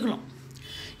 அப்படி எடுத்துக்கணும்.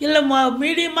 இல்லை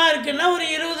மீடியமாக இருக்குன்னா ஒரு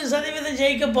 20%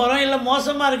 ஜெயிக்க போகிறோம், இல்லை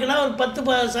மோசமாக இருக்குன்னா ஒரு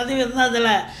 10% தான்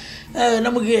அதில்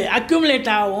நமக்கு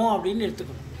அக்யூமுலேட் ஆகும் அப்படின்னு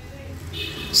எடுத்துக்கணும்.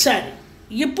 சரி,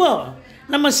 இப்போது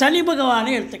நம்ம சனி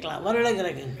பகவானை எடுத்துக்கலாம். வருட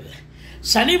கிரகங்கள்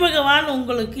சனி பகவான்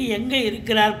உங்களுக்கு எங்கே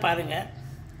இருக்கிறார் பாருங்கள்.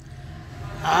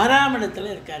 6ஆம்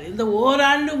இடத்துல இருக்கார். இந்த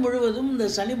ஓராண்டு முழுவதும் இந்த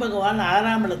சனி பகவான்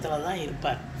 6ஆம் இடத்துல தான்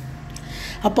இருப்பார்.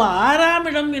 அப்போ 6ஆம்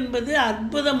இடம் என்பது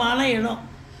அற்புதமான இடம்.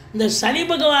 இந்த சனி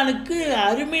பகவானுக்கு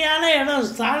அருமையான இடம்.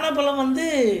 ஸ்தான பலம்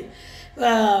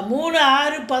 3,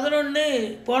 6, 11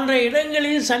 போன்ற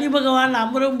இடங்களில் சனி பகவான்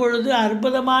அமரும் பொழுது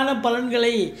அற்புதமான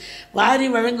பலன்களை வாரி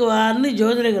வழங்குவார்னு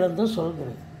ஜோதிட கிரந்தம்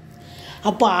சொல்கிறது.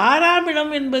 அப்போ 6ஆம்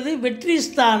இடம் என்பது வெற்றி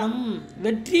ஸ்தானம்.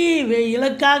 வெற்றி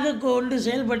இலக்காக கொண்டு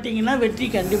செயல்பட்டிங்கன்னா வெற்றி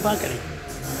கண்டிப்பாக கிடைக்கும்.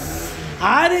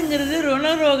 6ங்கிறது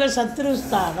ருணரோக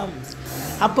சத்ருஸ்தானம்.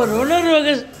 அப்போ ருணரோக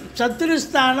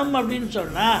சத்ருஸ்தானம் அப்படின்னு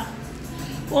சொன்னால்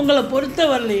உங்களை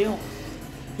பொறுத்தவரையிலையும்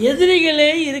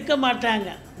எதிரிகளே இருக்க மாட்டாங்க.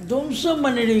 துவம்சம்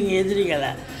பண்ணிடுவீங்க எதிரிகளை.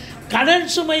 கடன்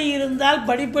சுமை இருந்தால்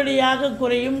படிப்படியாக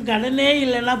குறையும். கடனே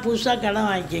இல்லைன்னா புதுசாக கடன்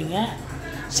வாங்கிக்கிங்க,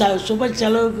 சுப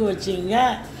செலவுக்கு வச்சுங்க.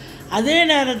 அதே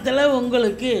நேரத்தில்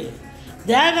உங்களுக்கு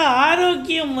தேக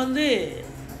ஆரோக்கியம்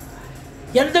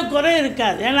எந்த குறை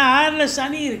இருக்காது. ஏன்னா 6ல்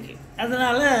சனி இருக்குது.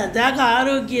 அதனால் தேக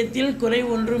ஆரோக்கியத்தில் குறை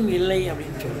ஒன்றும் இல்லை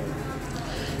அப்படின்னு சொல்லுவோம்.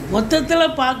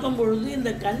 மொத்தத்தில் பார்க்கும் பொழுது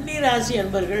இந்த கன்னி ராசி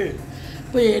அன்பர்கள்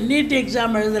இப்போ நீட்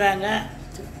எக்ஸாம் எழுதுகிறாங்க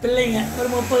பிள்ளைங்க, ஒரு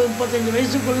 30-35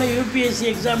 வயசுக்குள்ளே யூபிஎஸ்சி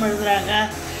எக்ஸாம் எழுதுகிறாங்க,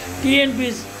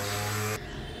 டிஎன்பிஎஸ்சி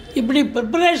இப்படி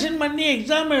ப்ரிப்பரேஷன் பண்ணி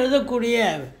எக்ஸாம் எழுதக்கூடிய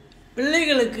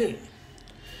பிள்ளைகளுக்கு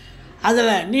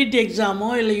அதில் நீட் எக்ஸாமோ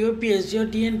இல்லை யூபிஎஸ்சியோ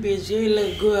டிஎன்பிஎஸ்சியோ இல்லை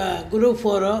குரூப்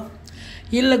 4ஓ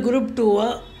இல்லை குரூப் 2ஓ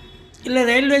இல்லை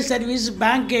ரயில்வே சர்வீஸ்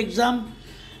பேங்க் எக்ஸாம்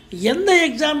எந்த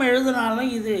எக்ஸாம்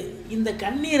எழுதினாலும் இந்த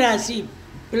கன்னி ராசி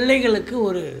பிள்ளைகளுக்கு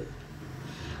ஒரு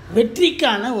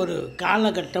வெற்றிக்கான ஒரு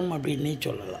காலகட்டம் அப்படின்னே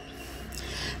சொல்லலாம்.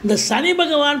 இந்த சனி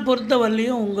பகவான்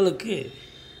பொறுத்தவரையிலையும் உங்களுக்கு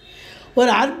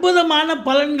ஒரு அற்புதமான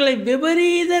பலன்களை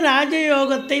விபரீத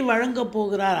ராஜயோகத்தை வழங்கப்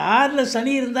போகிறார். 6ல்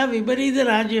சனி இருந்தால் விபரீத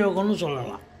ராஜயோகம்னு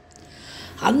சொல்லலாம்.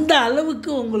 அந்த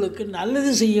அளவுக்கு உங்களுக்கு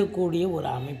நல்லது செய்யக்கூடிய ஒரு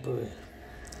அமைப்பு.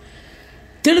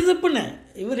 திடுதுப்புன்னு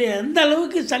இவர் எந்த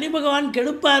அளவுக்கு சனி பகவான்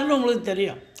கெடுப்பார்னு உங்களுக்கு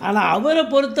தெரியும். ஆனால் அவரை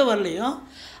பொறுத்தவரையிலையும்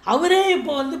அவரே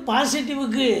இப்போ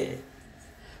பாசிட்டிவுக்கு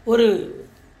ஒரு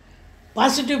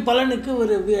பாசிட்டிவ் பலனுக்கு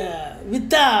ஒரு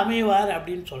வித்தா அமைவார்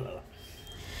அப்படின்னு சொல்லலாம்.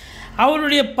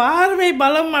 அவருடைய பார்வை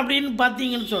பலம் அப்படின்னு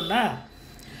பார்த்தீங்கன்னு சொன்னால்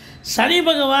சனி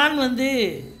பகவான்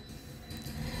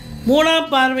 3ஆம்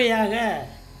பார்வையாக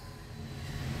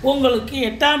உங்களுக்கு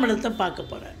 8ஆம் இடத்தை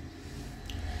பார்க்க போகிறார்.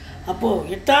 அப்போது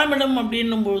 8ஆம் இடம்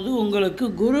அப்படின்னும்பொழுது உங்களுக்கு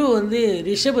குரு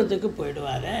ரிஷபத்துக்கு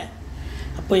போயிடுவார்.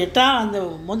 அப்போ அந்த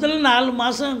முதல் 4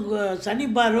 மாதம் சனி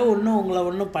பார்வை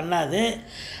உங்களை பண்ணாது.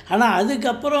 ஆனால்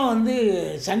அதுக்கப்புறம்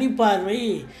சனி பார்வை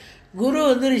குரு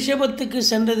ரிஷபத்துக்கு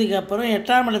சென்றதுக்கப்புறம்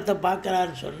 8ஆம் இடத்தை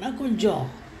பார்க்குறாருன்னு சொன்னால் கொஞ்சம்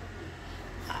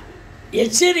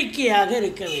எச்சரிக்கையாக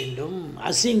இருக்க வேண்டும்.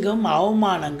 அசிங்கம்,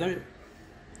 அவமானங்கள்,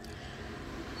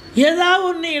 ஏதாவது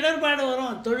ஒன்று இடர்பாடு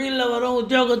வரும். தொழிலில் வரும்,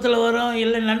 உத்தியோகத்தில் வரும்,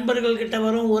 இல்லை நண்பர்கள்கிட்ட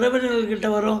வரும், உறவினர்கள்கிட்ட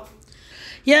வரும்,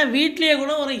 ஏன் வீட்டிலேயே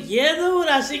கூட ஏதோ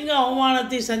ஒரு அசிங்க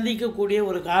அவமானத்தை சந்திக்கக்கூடிய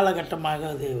ஒரு காலகட்டமாக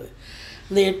அது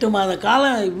இந்த 8 மாத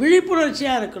காலம்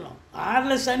விழிப்புணர்ச்சியாக இருக்கணும்.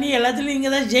 6ல் சனி எல்லாத்துலேயும்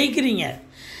நீங்கள் தான் ஜெயிக்கிறீங்க.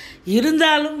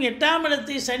 இருந்தாலும் 8ஆம்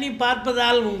இடத்தை சனி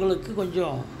பார்ப்பதால் உங்களுக்கு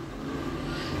கொஞ்சம்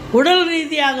உடல்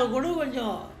ரீதியாக கூட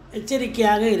கொஞ்சம்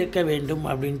எச்சரிக்கையாக இருக்க வேண்டும்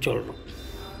அப்படின்னு சொல்கிறோம்.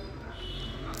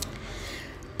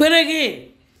 பிறகு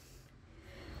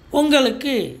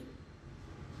உங்களுக்கு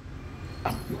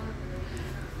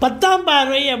 10ஆம்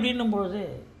பார்வை அப்படின்னும்பொழுது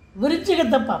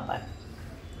விருச்சிகத்தை பார்ப்பார்.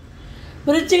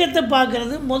 விருச்சிகத்தை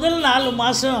பார்க்குறது முதல் 4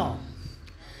 மாதம்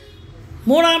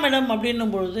 3ஆம் இடம்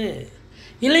அப்படின்னும் பொழுது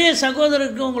இளைய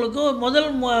சகோதரருக்கு உங்களுக்கு முதல்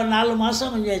 4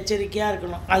 மாதம் கொஞ்சம் எச்சரிக்கையாக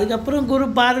இருக்கணும். அதுக்கப்புறம் குரு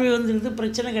பார்வை வந்துடுது,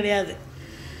 பிரச்சனை கிடையாது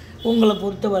உங்களை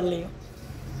பொறுத்த வரலையும்.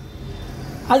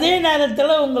 அதே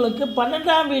நேரத்தில் உங்களுக்கு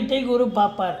 12ஆம் வீட்டை குரு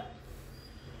பார்ப்பார்.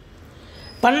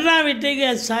 12ஆம்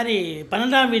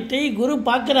வீட்டை குரு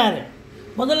பார்க்குறாரு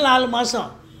முதல் 4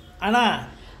 மாதம். ஆனால்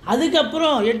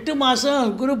அதுக்கப்புறம் 8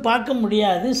 மாதம் குரு பார்க்க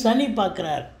முடியாது, சனி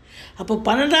பார்க்குறாரு. அப்போ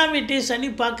 12ஆம் வீட்டை சனி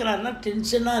பார்க்குறாருன்னா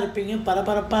டென்ஷனாக இருப்பீங்க,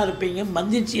 பரபரப்பாக இருப்பீங்க.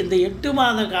 மந்திச்சு இந்த 8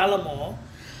 மாத காலமும்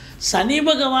சனி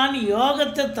பகவான்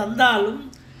யோகத்தை தந்தாலும்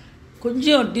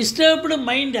கொஞ்சம் டிஸ்டர்ப்டு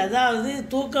மைண்ட், அதாவது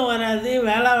தூக்கம் வராது,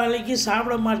 வேலைக்கு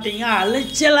சாப்பிட மாட்டீங்க,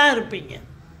 அலைச்சலாக இருப்பீங்க.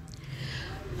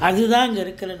 அதுதான் இங்கே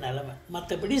இருக்கிற நிலைமை.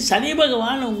 மற்றபடி சனி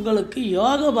பகவான் உங்களுக்கு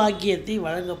யோக பாக்கியத்தை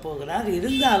வழங்க போகிறார்.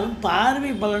 இருந்தாலும்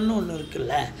பார்வை பலன்னு ஒன்று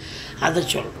இருக்குல்ல, அதை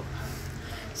சொல்கிறோம்.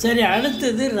 சரி,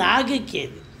 அடுத்தது ராகு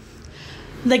கேது.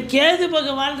 இந்த கேது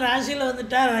பகவான் ராசியில்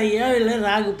வந்துட்டால் 7ல்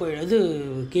ராகு போயிடும்.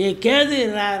 இது கேது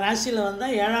ராசியில்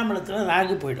வந்தால் 7ஆம் இடத்துல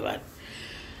ராகு போயிடுவார்.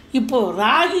 இப்போது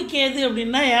ராகு கேது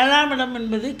அப்படின்னா 7ஆம் இடம்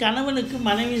என்பது கணவனுக்கு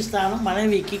மனைவி ஸ்தானம்,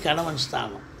 மனைவிக்கு கணவன்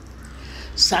ஸ்தானம்.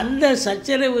 சண்டை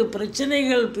சச்சரவு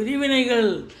பிரச்சனைகள்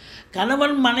பிரிவினைகள்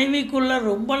கணவன் மனைவிக்குள்ளே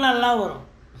ரொம்ப நல்லா வரும்.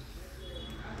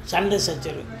 சண்டை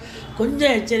சச்சரவு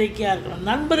கொஞ்சம் எச்சரிக்கையாக இருக்கணும்.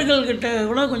 நண்பர்கள்கிட்ட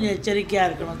கூட கொஞ்சம் எச்சரிக்கையாக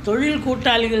இருக்கணும். தொழில்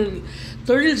கூட்டாளிகள்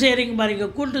தொழில் செய்கிறீங்க பாருங்க,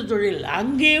 கூட்டு தொழில்,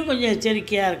 அங்கேயும் கொஞ்சம்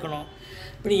எச்சரிக்கையாக இருக்கணும்.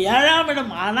 இப்படி 7ஆம்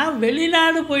இடம். ஆனால்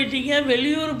வெளிநாடு போயிட்டீங்க,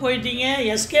 வெளியூர் போயிட்டீங்க,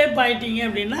 எஸ்கேப் ஆகிட்டீங்க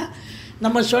அப்படின்னா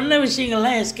நம்ம சொன்ன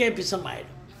விஷயங்கள்லாம் எஸ்கேபிசம்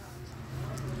ஆகிடும்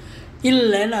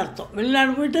இல்லைன்னு அர்த்தம்.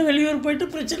 வெளிநாடு போய்ட்டு வெளியூர் போய்ட்டு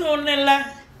பிரச்சனை ஒன்றும் இல்லை,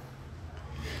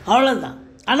 அவ்வளோதான்.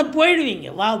 ஆனால் போயிடுவீங்க,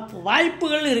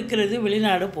 வாய்ப்புகள் இருக்கிறது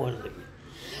வெளிநாடு போகிறதுக்கு.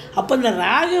 அப்போ இந்த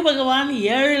ராகு பகவான்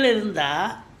 7ல்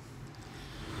இருந்தால்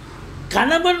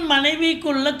கணவன்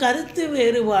மனைவிக்குள்ள கருத்து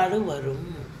வேறுபாடு வரும்,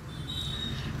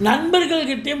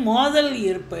 நண்பர்கள்கிட்டே மோதல்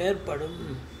ஏற்படும்.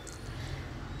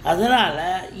 அதனால்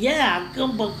ஏன்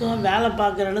அக்கம் பக்கம் வேலை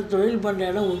பார்க்குற இடம், தொழில் பண்ணுற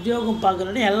இடம், உத்தியோகம்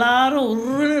பார்க்குற இடம் எல்லோரும்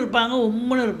உருன்னு இருப்பாங்க,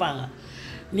 உம்முன்னு இருப்பாங்க.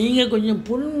 நீங்கள் கொஞ்சம்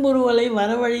புன்முறுவலை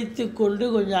வரவழைத்து கொண்டு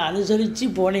கொஞ்சம் அனுசரித்து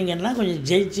போனீங்கன்னா கொஞ்சம்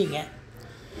ஜெயிச்சிங்க.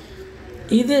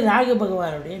 இது ராகு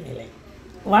பகவானுடைய நிலை.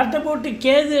 வாட்டை போட்டு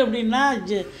கேது அப்படின்னா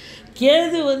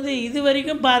கேது இது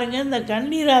வரைக்கும் பாருங்கள், இந்த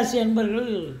கன்னி ராசி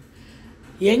அன்பர்கள்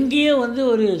எங்கேயும்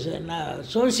ஒரு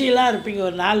சோஷியலாக இருப்பீங்க.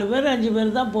 ஒரு 4 பேர் 5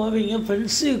 பேர் தான் போவீங்க,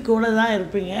 ஃப்ரெண்ட்ஸு கூட தான்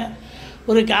இருப்பீங்க.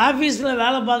 ஒரு ஆஃபீஸில்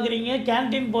வேலை பார்க்குறீங்க,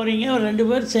 கேன்டீன் போகிறீங்க, ஒரு 2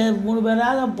 பேர் 3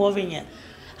 பேராக தான் போவீங்க.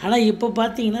 ஆனால் இப்போ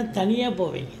பார்த்தீங்கன்னா தனியாக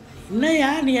போவீங்க.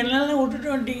 என்னையா நீ என்னெல்லாம்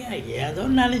விட்டுட்டு வந்துட்டீங்க? ஏதோ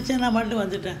நினச்சேன், நான் மட்டும்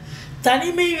வந்துட்டேன்.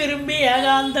 தனிமை விரும்பி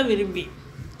ஏகாந்த விரும்பி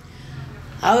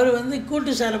அவர்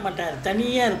கூட்டு சேர மாட்டார்,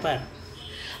 தனியாக இருப்பார்.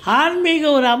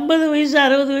 ஆன்மீகம் ஒரு 50 வயசு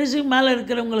 60 வயசுக்கு மேலே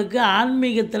இருக்கிறவங்களுக்கு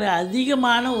ஆன்மீகத்தில்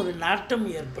அதிகமான ஒரு நாட்டம்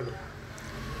ஏற்படும்.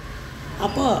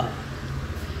 அப்போது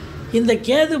இந்த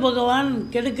கேது பகவான்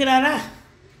கெடுக்கிறாரா,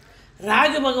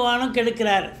 ராகு பகவானும்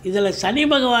கெடுக்கிறார். இதில் சனி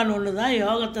பகவான் ஒன்று தான்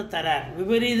யோகத்தை தரார்,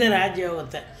 விபரீத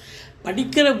ராஜயோகத்தை.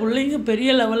 படிக்கிற பிள்ளைங்க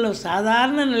பெரிய லெவலில்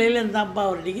சாதாரண நிலையில் இருந்தான்ப்பா,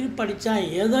 ஒரு டிகிரி படித்தான்,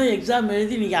 ஏதோ எக்ஸாம்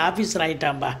எழுதி இன்றைக்கி ஆஃபீஸர்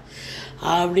ஆகிட்டான்ப்பா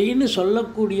அப்படின்னு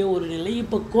சொல்லக்கூடிய ஒரு நிலை.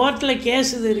 இப்போ கோர்ட்டில்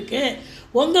கேஸ் இது இருக்குது,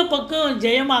 உங்கள் பக்கம்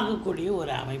ஜெயமாகக்கூடிய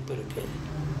ஒரு அமைப்பு இருக்குது.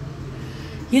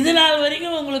 இது நாள்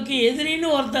வரைக்கும் உங்களுக்கு எதிரின்னு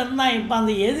ஒருத்தர் தான், இப்போ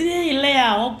அந்த எதிரியே இல்லையா,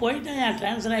 அவன் போயிட்டான்,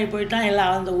 ட்ரான்ஸ்ஃபர் ஆகி போயிட்டான், இல்லை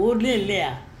அந்த ஊர்லேயே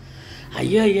இல்லையா,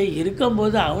 ஐயோ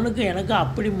இருக்கும்போது அவனுக்கும் எனக்கும்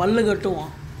அப்படி மல்லு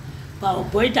கட்டுவோம், இப்போ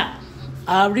அவன் போயிட்டான்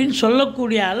அப்படின்னு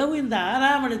சொல்லக்கூடிய அளவு இந்த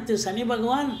 6ஆம் இடத்து சனி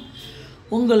பகவான்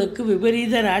உங்களுக்கு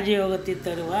விபரீத ராஜயோகத்தை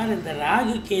தருவார். இந்த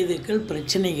ராகு கேதுக்கள்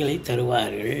பிரச்சனைகளை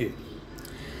தருவார்கள்.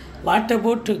 வாட்டை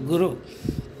போட்டு குரு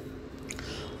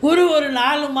ஒரு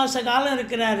 4 மாத காலம்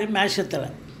இருக்கிறாரு மேஷத்தில்,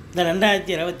 இந்த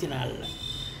 2024.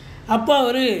 அப்போ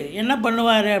அவர் என்ன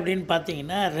பண்ணுவார் அப்படின்னு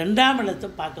பார்த்தீங்கன்னா 2ஆம் இடத்தை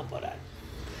பார்க்க போகிறார்.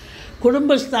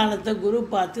 குடும்பஸ்தானத்தை குரு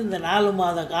பார்த்து இந்த 4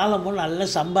 மாத காலமும் நல்ல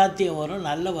சம்பாத்தியம் வரும்,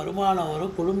 நல்ல வருமானம்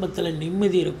வரும், குடும்பத்தில்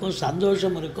நிம்மதி இருக்கும்,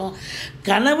 சந்தோஷம் இருக்கும்,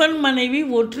 கணவன் மனைவி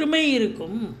ஒற்றுமை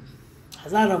இருக்கும்.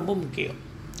 அதுதான் ரொம்ப முக்கியம்.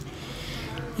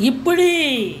 இப்படி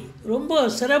ரொம்ப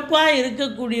சிறப்பாக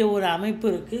இருக்கக்கூடிய ஒரு அமைப்பு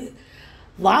இருக்குது.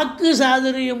 வாக்கு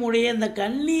சாதுரியமுடைய இந்த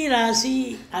கன்னி ராசி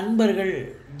அன்பர்கள்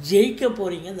ஜெயிக்க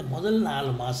போகிறீங்க இந்த முதல்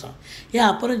 4 மாதம். ஏன்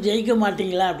அப்புறம் ஜெயிக்க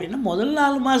மாட்டிங்களா அப்படின்னா, முதல்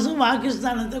 4 மாதம்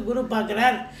வாக்குஸ்தானத்தை குரு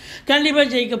பார்க்குறார், கண்டிப்பாக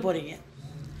ஜெயிக்க போகிறீங்க.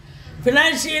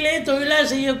 ஃபினான்ஷியலே தொழிலாக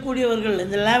செய்யக்கூடியவர்கள்,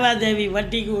 இந்த லேவாதேவி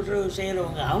வட்டிக்கு விட்டு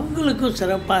செய்கிறவங்க, அவங்களுக்கும்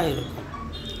சிறப்பாக இருக்கும்.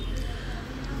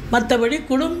 மற்றபடி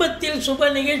குடும்பத்தில் சுப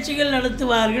நிகழ்ச்சிகள்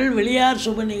நடத்துவார்கள், வெளியார்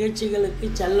சுப நிகழ்ச்சிகளுக்கு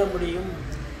செல்ல முடியும்.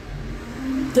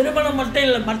 திருமணம் மட்டும்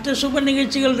இல்லை, மற்ற சுப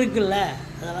நிகழ்ச்சிகள் இருக்குல்ல,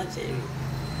 அதெல்லாம் செய்வீங்க.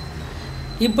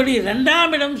 இப்படி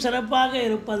 2ஆம் இடம் சிறப்பாக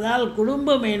இருப்பதால்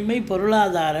குடும்ப மேன்மை,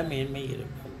 பொருளாதார மேன்மை இருக்கும்.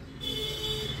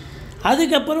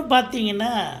 அதுக்கப்புறம்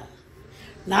பார்த்தீங்கன்னா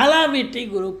 4ஆம் வீட்டை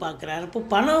குரு பார்க்குறாரு. இப்போ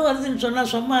பணம் வருதுன்னு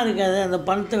சொன்னால் சும்மா இருக்காது. அந்த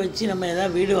பணத்தை வச்சு நம்ம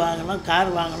எதாவது வீடு வாங்கணும்,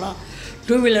 கார் வாங்கணும்,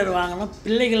 2 வீலர் வாங்கணும்,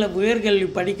 பிள்ளைகளை உயர்கல்வி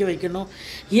படிக்க வைக்கணும்,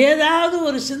 ஏதாவது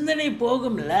ஒரு சிந்தனை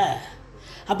போகும்ல.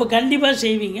 அப்போ கண்டிப்பாக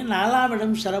செய்வீங்க. 4ஆம்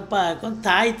இடம் சிறப்பாக இருக்கும்.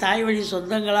 தாய் வழி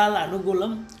சொந்தங்களால்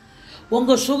அனுகூலம்.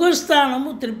 உங்கள்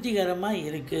சுகஸ்தானமும் திருப்திகரமாக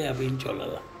இருக்குது அப்படின்னு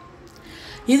சொல்லலாம்.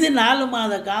 இது 4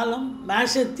 மாத காலம்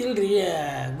மேஷத்தில்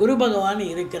குரு பகவான்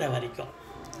இருக்கிற வரைக்கும்.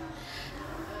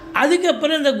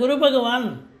 அதுக்கப்புறம் இந்த குரு பகவான்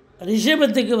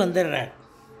ரிஷபத்துக்கு வந்துடுறார்.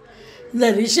 இந்த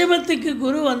ரிஷபத்துக்கு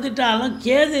குரு வந்துட்டாலும்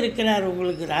கேது இருக்கிறார்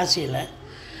உங்களுக்கு ராசியில்.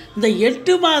 இந்த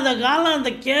 8 மாத காலம்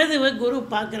அந்த கேதுவை குரு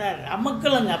பார்க்குறார்.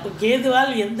 அமக்கலங்க. அப்போ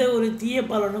கேதுவால் எந்த ஒரு தீய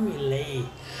பலனும் இல்லை.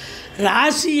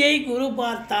 ராசியை குரு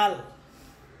பார்த்தால்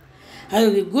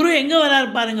அது குரு எங்கே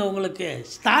வரார் பாருங்கள். உங்களுக்கு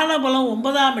ஸ்தான பலம்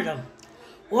 9ஆம் இடம்.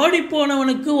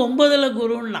 ஓடிப்போனவனுக்கு 9ல்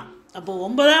குருன்னா. அப்போ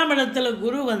 9ஆம் இடத்துல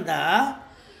குரு வந்தால்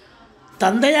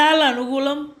தந்தையால்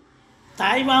அனுகூலம்,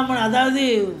 தாய்மாமன் அதாவது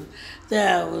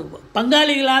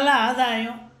பங்காளிகளால்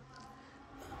ஆதாயம்,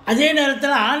 அதே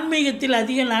நேரத்தில் ஆன்மீகத்தில்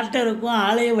அதிக நாட்டம் இருக்கும்.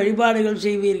 ஆலய வழிபாடுகள்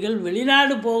செய்வீர்கள்.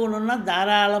 வெளிநாடு போகணுன்னா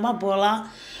தாராளமாக போகலாம்.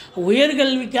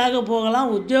 உயர்கல்விக்காக போகலாம்,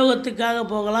 உத்தியோகத்துக்காக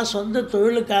போகலாம், சொந்த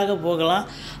தொழிலுக்காக போகலாம்.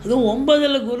 அதுவும்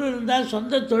 9ல் குரு இருந்தால்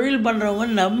சொந்த தொழில்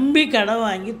பண்ணுறவங்க நம்பி கடன்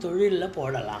வாங்கி தொழிலில்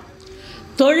போடலாம்.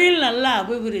 தொழில் நல்ல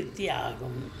அபிவிருத்தி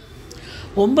ஆகும்.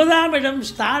 9ஆம் இடம்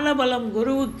ஸ்தான பலம்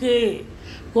குருவுக்கு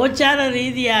கோச்சார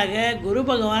ரீதியாக குரு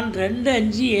பகவான் 2,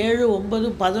 5, 7,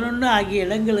 9, 11 ஆகிய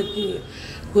இடங்களுக்கு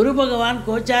குரு பகவான்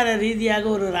கோச்சார ரீதியாக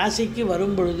ஒரு ராசிக்கு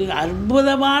வரும் பொழுது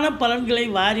அற்புதமான பலன்களை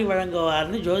வாரி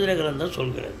வழங்குவார்னு ஜோதிட கிரந்தம்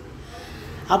சொல்கிறது.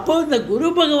 அப்போது இந்த குரு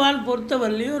பகவான்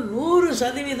பொறுத்தவரையிலையும்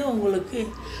 100% உங்களுக்கு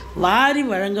வாரி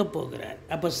வழங்கப் போகிறார்.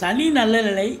 அப்போ சனி நல்ல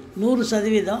நிலை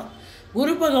 100%,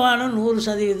 குரு பகவானும்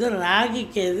 100%, ராகி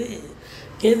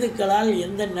கேதுக்களால்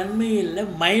எந்த நன்மையும் இல்லை,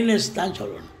 மைனஸ் தான்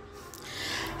சொல்லணும்.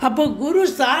 அப்போ குரு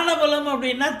ஸ்தான பலம்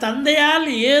அப்படின்னா தந்தையால்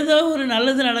ஏதோ ஒரு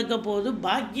நல்லது நடக்க போகுது.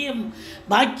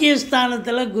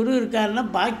 பாக்கியஸ்தானத்தில் குரு இருக்காருன்னா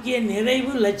பாக்கிய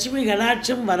நிறைவு, லட்சுமி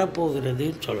கடாட்சம்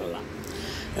வரப்போகிறதுன்னு சொல்லலாம்.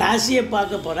 ராசியை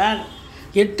பார்க்க போகிறார்.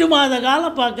 8 மாத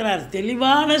காலம் பார்க்குறார்.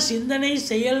 தெளிவான சிந்தனை,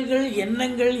 செயல்கள்,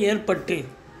 எண்ணங்கள் ஏற்பட்டு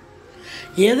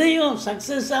எதையும்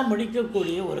சக்ஸஸாக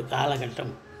முடிக்கக்கூடிய ஒரு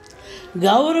காலகட்டம்.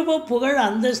 கௌரவ, புகழ்,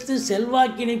 அந்தஸ்து,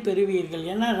 செல்வாக்கினை பெறுவீர்கள்.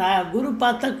 ஏன்னா குரு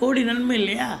பார்த்தா கோடி நன்மை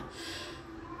இல்லையா.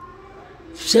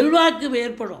 செல்வாக்கு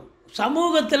ஏற்படும்.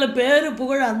 சமூகத்தில் பேர்,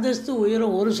 புகழ், அந்தஸ்து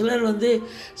உயரும். ஒரு சிலர்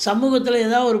சமூகத்தில்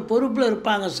ஏதாவது ஒரு பொறுப்பில்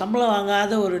இருப்பாங்க, சம்பளம்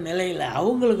வாங்காத ஒரு நிலையில்.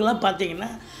 அவங்களுக்கெல்லாம் பார்த்திங்கன்னா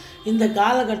இந்த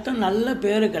காலகட்டம் நல்ல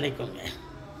பேர் கிடைக்குங்க.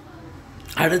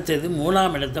 அடுத்தது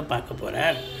 3ஆம் இடத்தை பார்க்க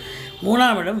போகிறார்.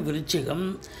 3ஆம் இடம் விருச்சிகம்.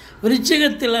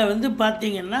 விருச்சிகத்தில்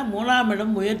பார்த்திங்கன்னா 3ஆம்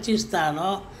இடம் முயற்சி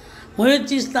ஸ்தானம்.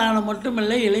 முயற்சி ஸ்தானம்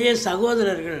மட்டுமில்லை, இளைய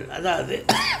சகோதரர்கள், அதாவது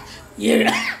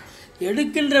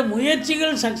எடுக்கின்ற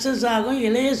முயற்சிகள் சக்ஸஸ் ஆகும்.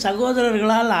 இளைய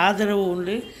சகோதரர்களால் ஆதரவு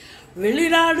உண்டு.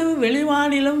 வெளிநாடு,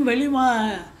 வெளிமாநிலம்,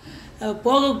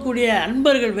 போகக்கூடிய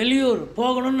அன்பர்கள், வெளியூர்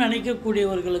போகணும்னு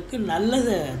நினைக்கக்கூடியவர்களுக்கு நல்ல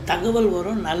தகவல்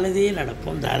வரும், நல்லதே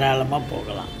நடக்கும், தாராளமாக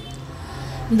போகலாம்.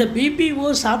 இந்த பிபிஓ,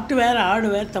 சாஃப்ட்வேர்,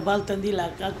 ஹார்ட்வேர், தபால் தந்தி,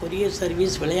 இலாக்கா, கொரியர்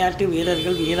சர்வீஸ், விளையாட்டு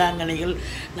வீரர்கள், வீராங்கனைகள்,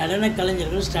 நடன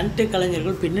கலைஞர்கள், ஸ்டண்ட்டு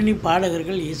கலைஞர்கள், பின்னணி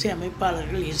பாடகர்கள், இசை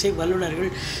அமைப்பாளர்கள், இசை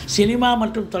வல்லுநர்கள், சினிமா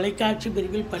மற்றும் தொலைக்காட்சி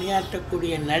பிரிவில்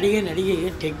பணியாற்றக்கூடிய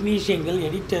நடிகைகள், டெக்னீஷியன்கள்,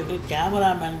 எடிட்டர்கள்,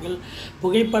 கேமராமேன்கள்,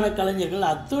 புகைப்பட கலைஞர்கள்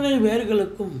அத்துணை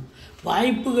பேர்களுக்கும்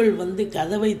வாய்ப்புகள்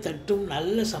கதவை தட்டும்.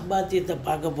 நல்ல சம்பாத்தியத்தை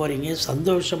பார்க்க போகிறீங்க,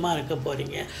 சந்தோஷமாக இருக்க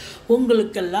போகிறீங்க.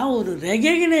 உங்களுக்கெல்லாம் ஒரு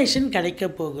ரெகக்னேஷன் கிடைக்க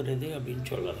போகிறது அப்படின்னு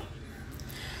சொல்லலாம்.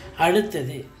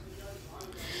 அடுத்தது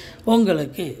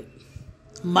உங்களுக்கு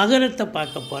மகரத்தை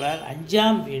பார்க்க போகிறார்.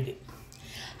 5ஆம் வீடு.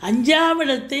 5ஆம்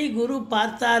இடத்தை குரு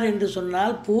பார்த்தார் என்று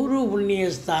சொன்னால் பூர்வ புண்ணிய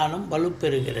ஸ்தானம்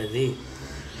வலுப்பெறுகிறது.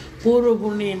 பூர்வ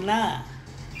புண்ணியன்னா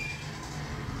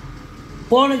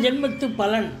போன ஜென்மத்து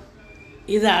பலன்,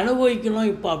 இதை அனுபவிக்கணும்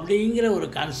இப்போ அப்படிங்கிற ஒரு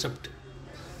கான்செப்ட்.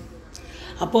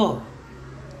 அப்போது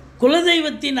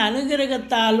குலதெய்வத்தின்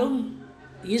அனுகிரகத்தாலும்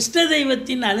இஷ்ட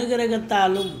தெய்வத்தின்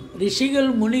அனுகிரகத்தாலும் ரிஷிகள்,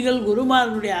 முனிகள்,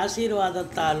 குருமார்களுடைய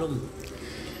ஆசீர்வாதத்தாலும்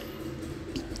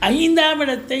 5ஆம்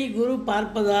இடத்தை குரு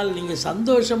பார்ப்பதால் நீங்கள்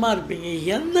சந்தோஷமாக இருப்பீங்க.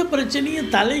 எந்த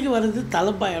பிரச்சனையும் தலைக்கு வர்றது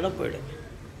தலைப்பாயோட போயிடும்.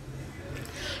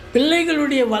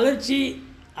 பிள்ளைகளுடைய வளர்ச்சி,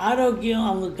 ஆரோக்கியம்,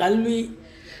 அவங்க கல்வி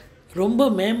ரொம்ப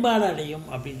மேம்பாடு அடையும்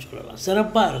அப்படின்னு சொல்லலாம்.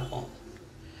 சிறப்பாக இருக்கும்.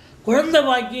 குழந்தை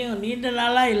பாக்கியம் நீண்ட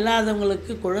நாளாக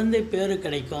இல்லாதவங்களுக்கு குழந்தை பேர்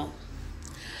கிடைக்கும்.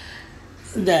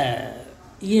 இந்த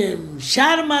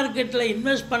ஷேர் மார்க்கெட்டில்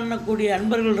இன்வெஸ்ட் பண்ணக்கூடிய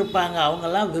அன்பர்கள் இருப்பாங்க.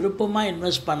 அவங்கெல்லாம் விருப்பமாக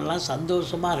இன்வெஸ்ட் பண்ணலாம்,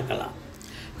 சந்தோஷமாக இருக்கலாம்,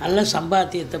 நல்ல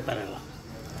சம்பாத்தியத்தை பெறலாம்.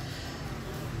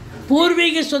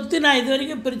 பூர்வீக சொத்து நான் இது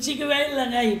வரைக்கும் பிரிச்சிக்கவே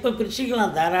இல்லைங்க, இப்போ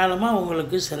பிரிச்சிக்கலாம், தாராளமாக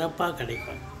உங்களுக்கு சிறப்பாக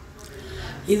கிடைக்கும்.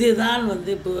 இதுதான்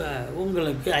இப்போ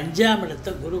உங்களுக்கு 5ஆம்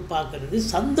இடத்தை குரு பார்க்குறது.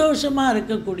 சந்தோஷமாக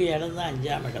இருக்கக்கூடிய இடம் தான்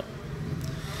 5ஆம் இடம்.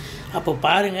 அப்போ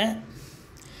பாருங்கள்,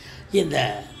 இந்த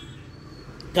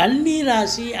கன்னி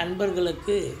ராசி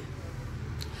அன்பர்களுக்கு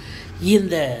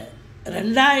இந்த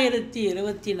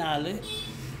 2024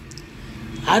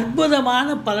 அற்புதமான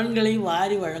பலன்களை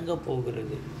வாரி வழங்கப்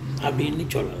போகிறது அப்படின்னு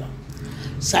சொல்லலாம்.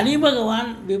 சனி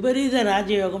பகவான் விபரீத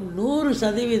ராஜயோகம்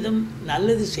 100%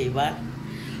 நல்லது செய்வார்.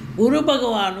 குரு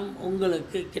பகவானும்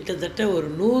உங்களுக்கு கிட்டத்தட்ட ஒரு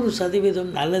 100%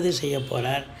 நல்லது செய்ய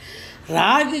போகிறார்.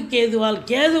 ராகு கேதுவால்,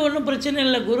 கேது ஒன்றும் பிரச்சனை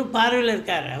இல்லை, குரு பார்வையில்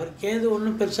இருக்கார். அவர் கேது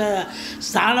ஒன்றும் பெருசாக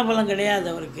ஸ்தான பலம் கிடையாது,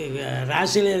 அவருக்கு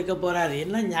ராசியில் இருக்க போகிறார்.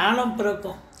 என்ன ஞானம்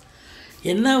பிறக்கும்,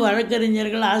 என்ன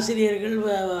வழக்கறிஞர்கள், ஆசிரியர்கள்,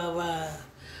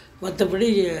 மற்றபடி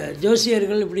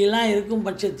ஜோசியர்கள் இப்படிலாம் இருக்கும்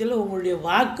பட்சத்தில் உங்களுடைய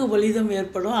வாக்கு பலிதம்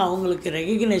ஏற்படும், அவங்களுக்கு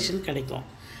ரெகக்னேஷன் கிடைக்கும்.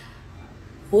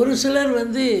 ஒரு சிலர்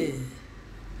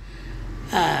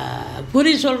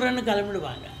குறி சொல்கிறேன்னு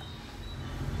கிளம்பிடுவாங்க.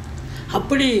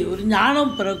 அப்படி ஒரு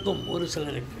ஞானம் பிறக்கும் ஒரு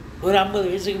சிலருக்கு, ஒரு 50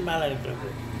 வயசுக்கு மேலே இருக்கிறது.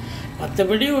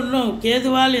 மற்றபடி ஒன்றும்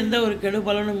கேதுவால் எந்த ஒரு கெடு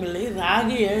பலனும் இல்லை.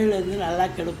 ராகு 7லேருந்து நல்லா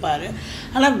கெடுப்பார்.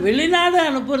 ஆனால் வெளிநாடு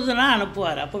அனுப்புறதுனா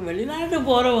அனுப்புவார். அப்போ வெளிநாடு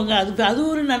போகிறவங்க அது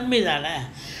ஒரு நன்மை தானே.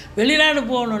 வெளிநாடு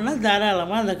போகணுன்னா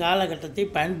தாராளமாக அந்த காலகட்டத்தை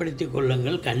பயன்படுத்தி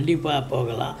கொள்ளுங்கள், கண்டிப்பாக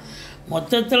போகலாம்.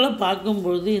 மொத்தத்தில்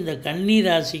பார்க்கும்பொழுது இந்த கன்னி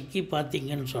ராசிக்கு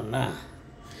பார்த்திங்கன்னு சொன்னால்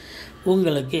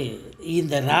உங்களுக்கு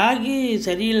இந்த ராகு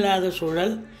சரியில்லாத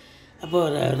சூழல்.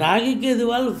 அப்போது ராகுக்கு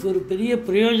எதுவால் ஒரு பெரிய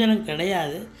பிரயோஜனம்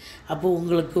கிடையாது. அப்போது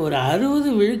உங்களுக்கு ஒரு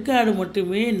 60 விழுக்காடு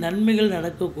மட்டுமே நன்மைகள்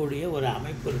நடக்கக்கூடிய ஒரு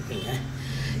அமைப்பு இருக்குங்க.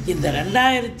 இந்த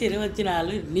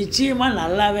 2024 நிச்சயமாக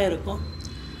நல்லாவே இருக்கும்,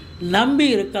 நம்பி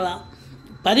இருக்கலாம்.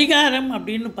 பரிகாரம்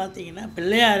அப்படின்னு பார்த்தீங்கன்னா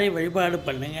பிள்ளையாரை வழிபாடு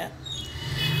பண்ணுங்கள்,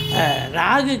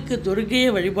 ராகுக்கு துர்க்கையை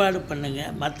வழிபாடு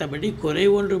பண்ணுங்கள். மற்றபடி குறை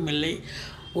ஒன்றும் இல்லை.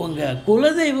 உங்கள்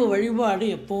குலதெய்வ வழிபாடு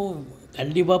எப்பவும்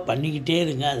கண்டிப்பாக பண்ணிக்கிட்டே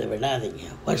இருங்க, அதை விடாதீங்க.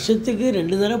 வருஷத்துக்கு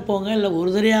 2 தடவை போங்க, இல்லை ஒரு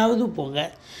தடவையாவது போங்க.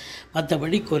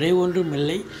 மற்றபடி குறை ஒன்றும்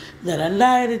இல்லை. இந்த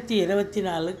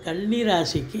 2024 கன்னி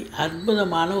ராசிக்கு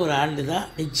அற்புதமான ஒரு ஆண்டு தான்,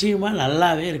 நிச்சயமாக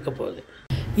நல்லாவே இருக்க போகுது.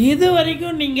 இது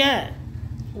வரைக்கும் நீங்கள்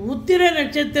உத்திர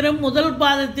நட்சத்திரம் முதல்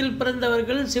பாதத்தில்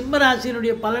பிறந்தவர்கள் சிம்ம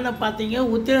ராசியினுடைய பலனை பார்த்தீங்க.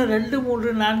 உத்திரம் 2,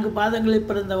 3, 4 பாதங்களில்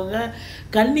பிறந்தவங்க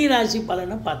கன்னி ராசி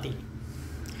பலனை பார்த்தீங்க.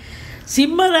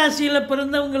 சிம்ம ராசியில்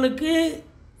பிறந்தவங்களுக்கு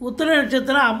உத்திர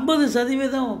நட்சத்திரம்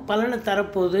 50% பலனை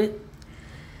தரப்போகுது.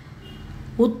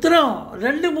 உத்திரம்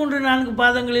 2, 3, 4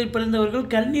 பாதங்களில் பிறந்தவர்கள்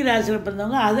கன்னி ராசியில்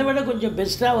பிறந்தவங்க அதை விட கொஞ்சம்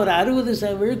பெஸ்ட்டாக ஒரு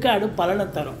 60 விழுக்காடு பலனை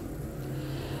தரும்.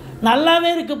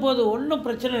 நல்லாவே இருக்க போது, ஒன்றும்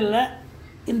பிரச்சனை இல்லை.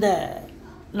 இந்த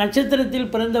நட்சத்திரத்தில்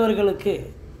பிறந்தவர்களுக்கு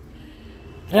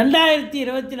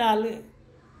 2024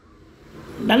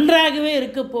 நன்றாகவே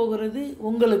இருக்க போகிறது.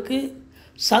 உங்களுக்கு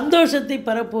சந்தோஷத்தை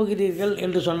பெறப்போகிறீர்கள்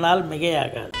என்று சொன்னால்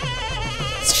மிகையாகாது.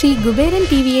 ஸ்ரீ குபேரன்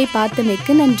டிவியை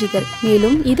பார்த்தமைக்கு நன்றிகள்.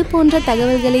 மேலும் இது போன்ற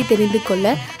தகவல்களை தெரிந்து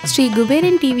கொள்ள ஸ்ரீ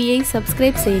குபேரன் டிவியை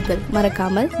சப்ஸ்கிரைப் செய்யுங்கள்.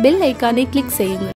 மறக்காமல் பெல் ஐக்கானை கிளிக் செய்யுங்கள்.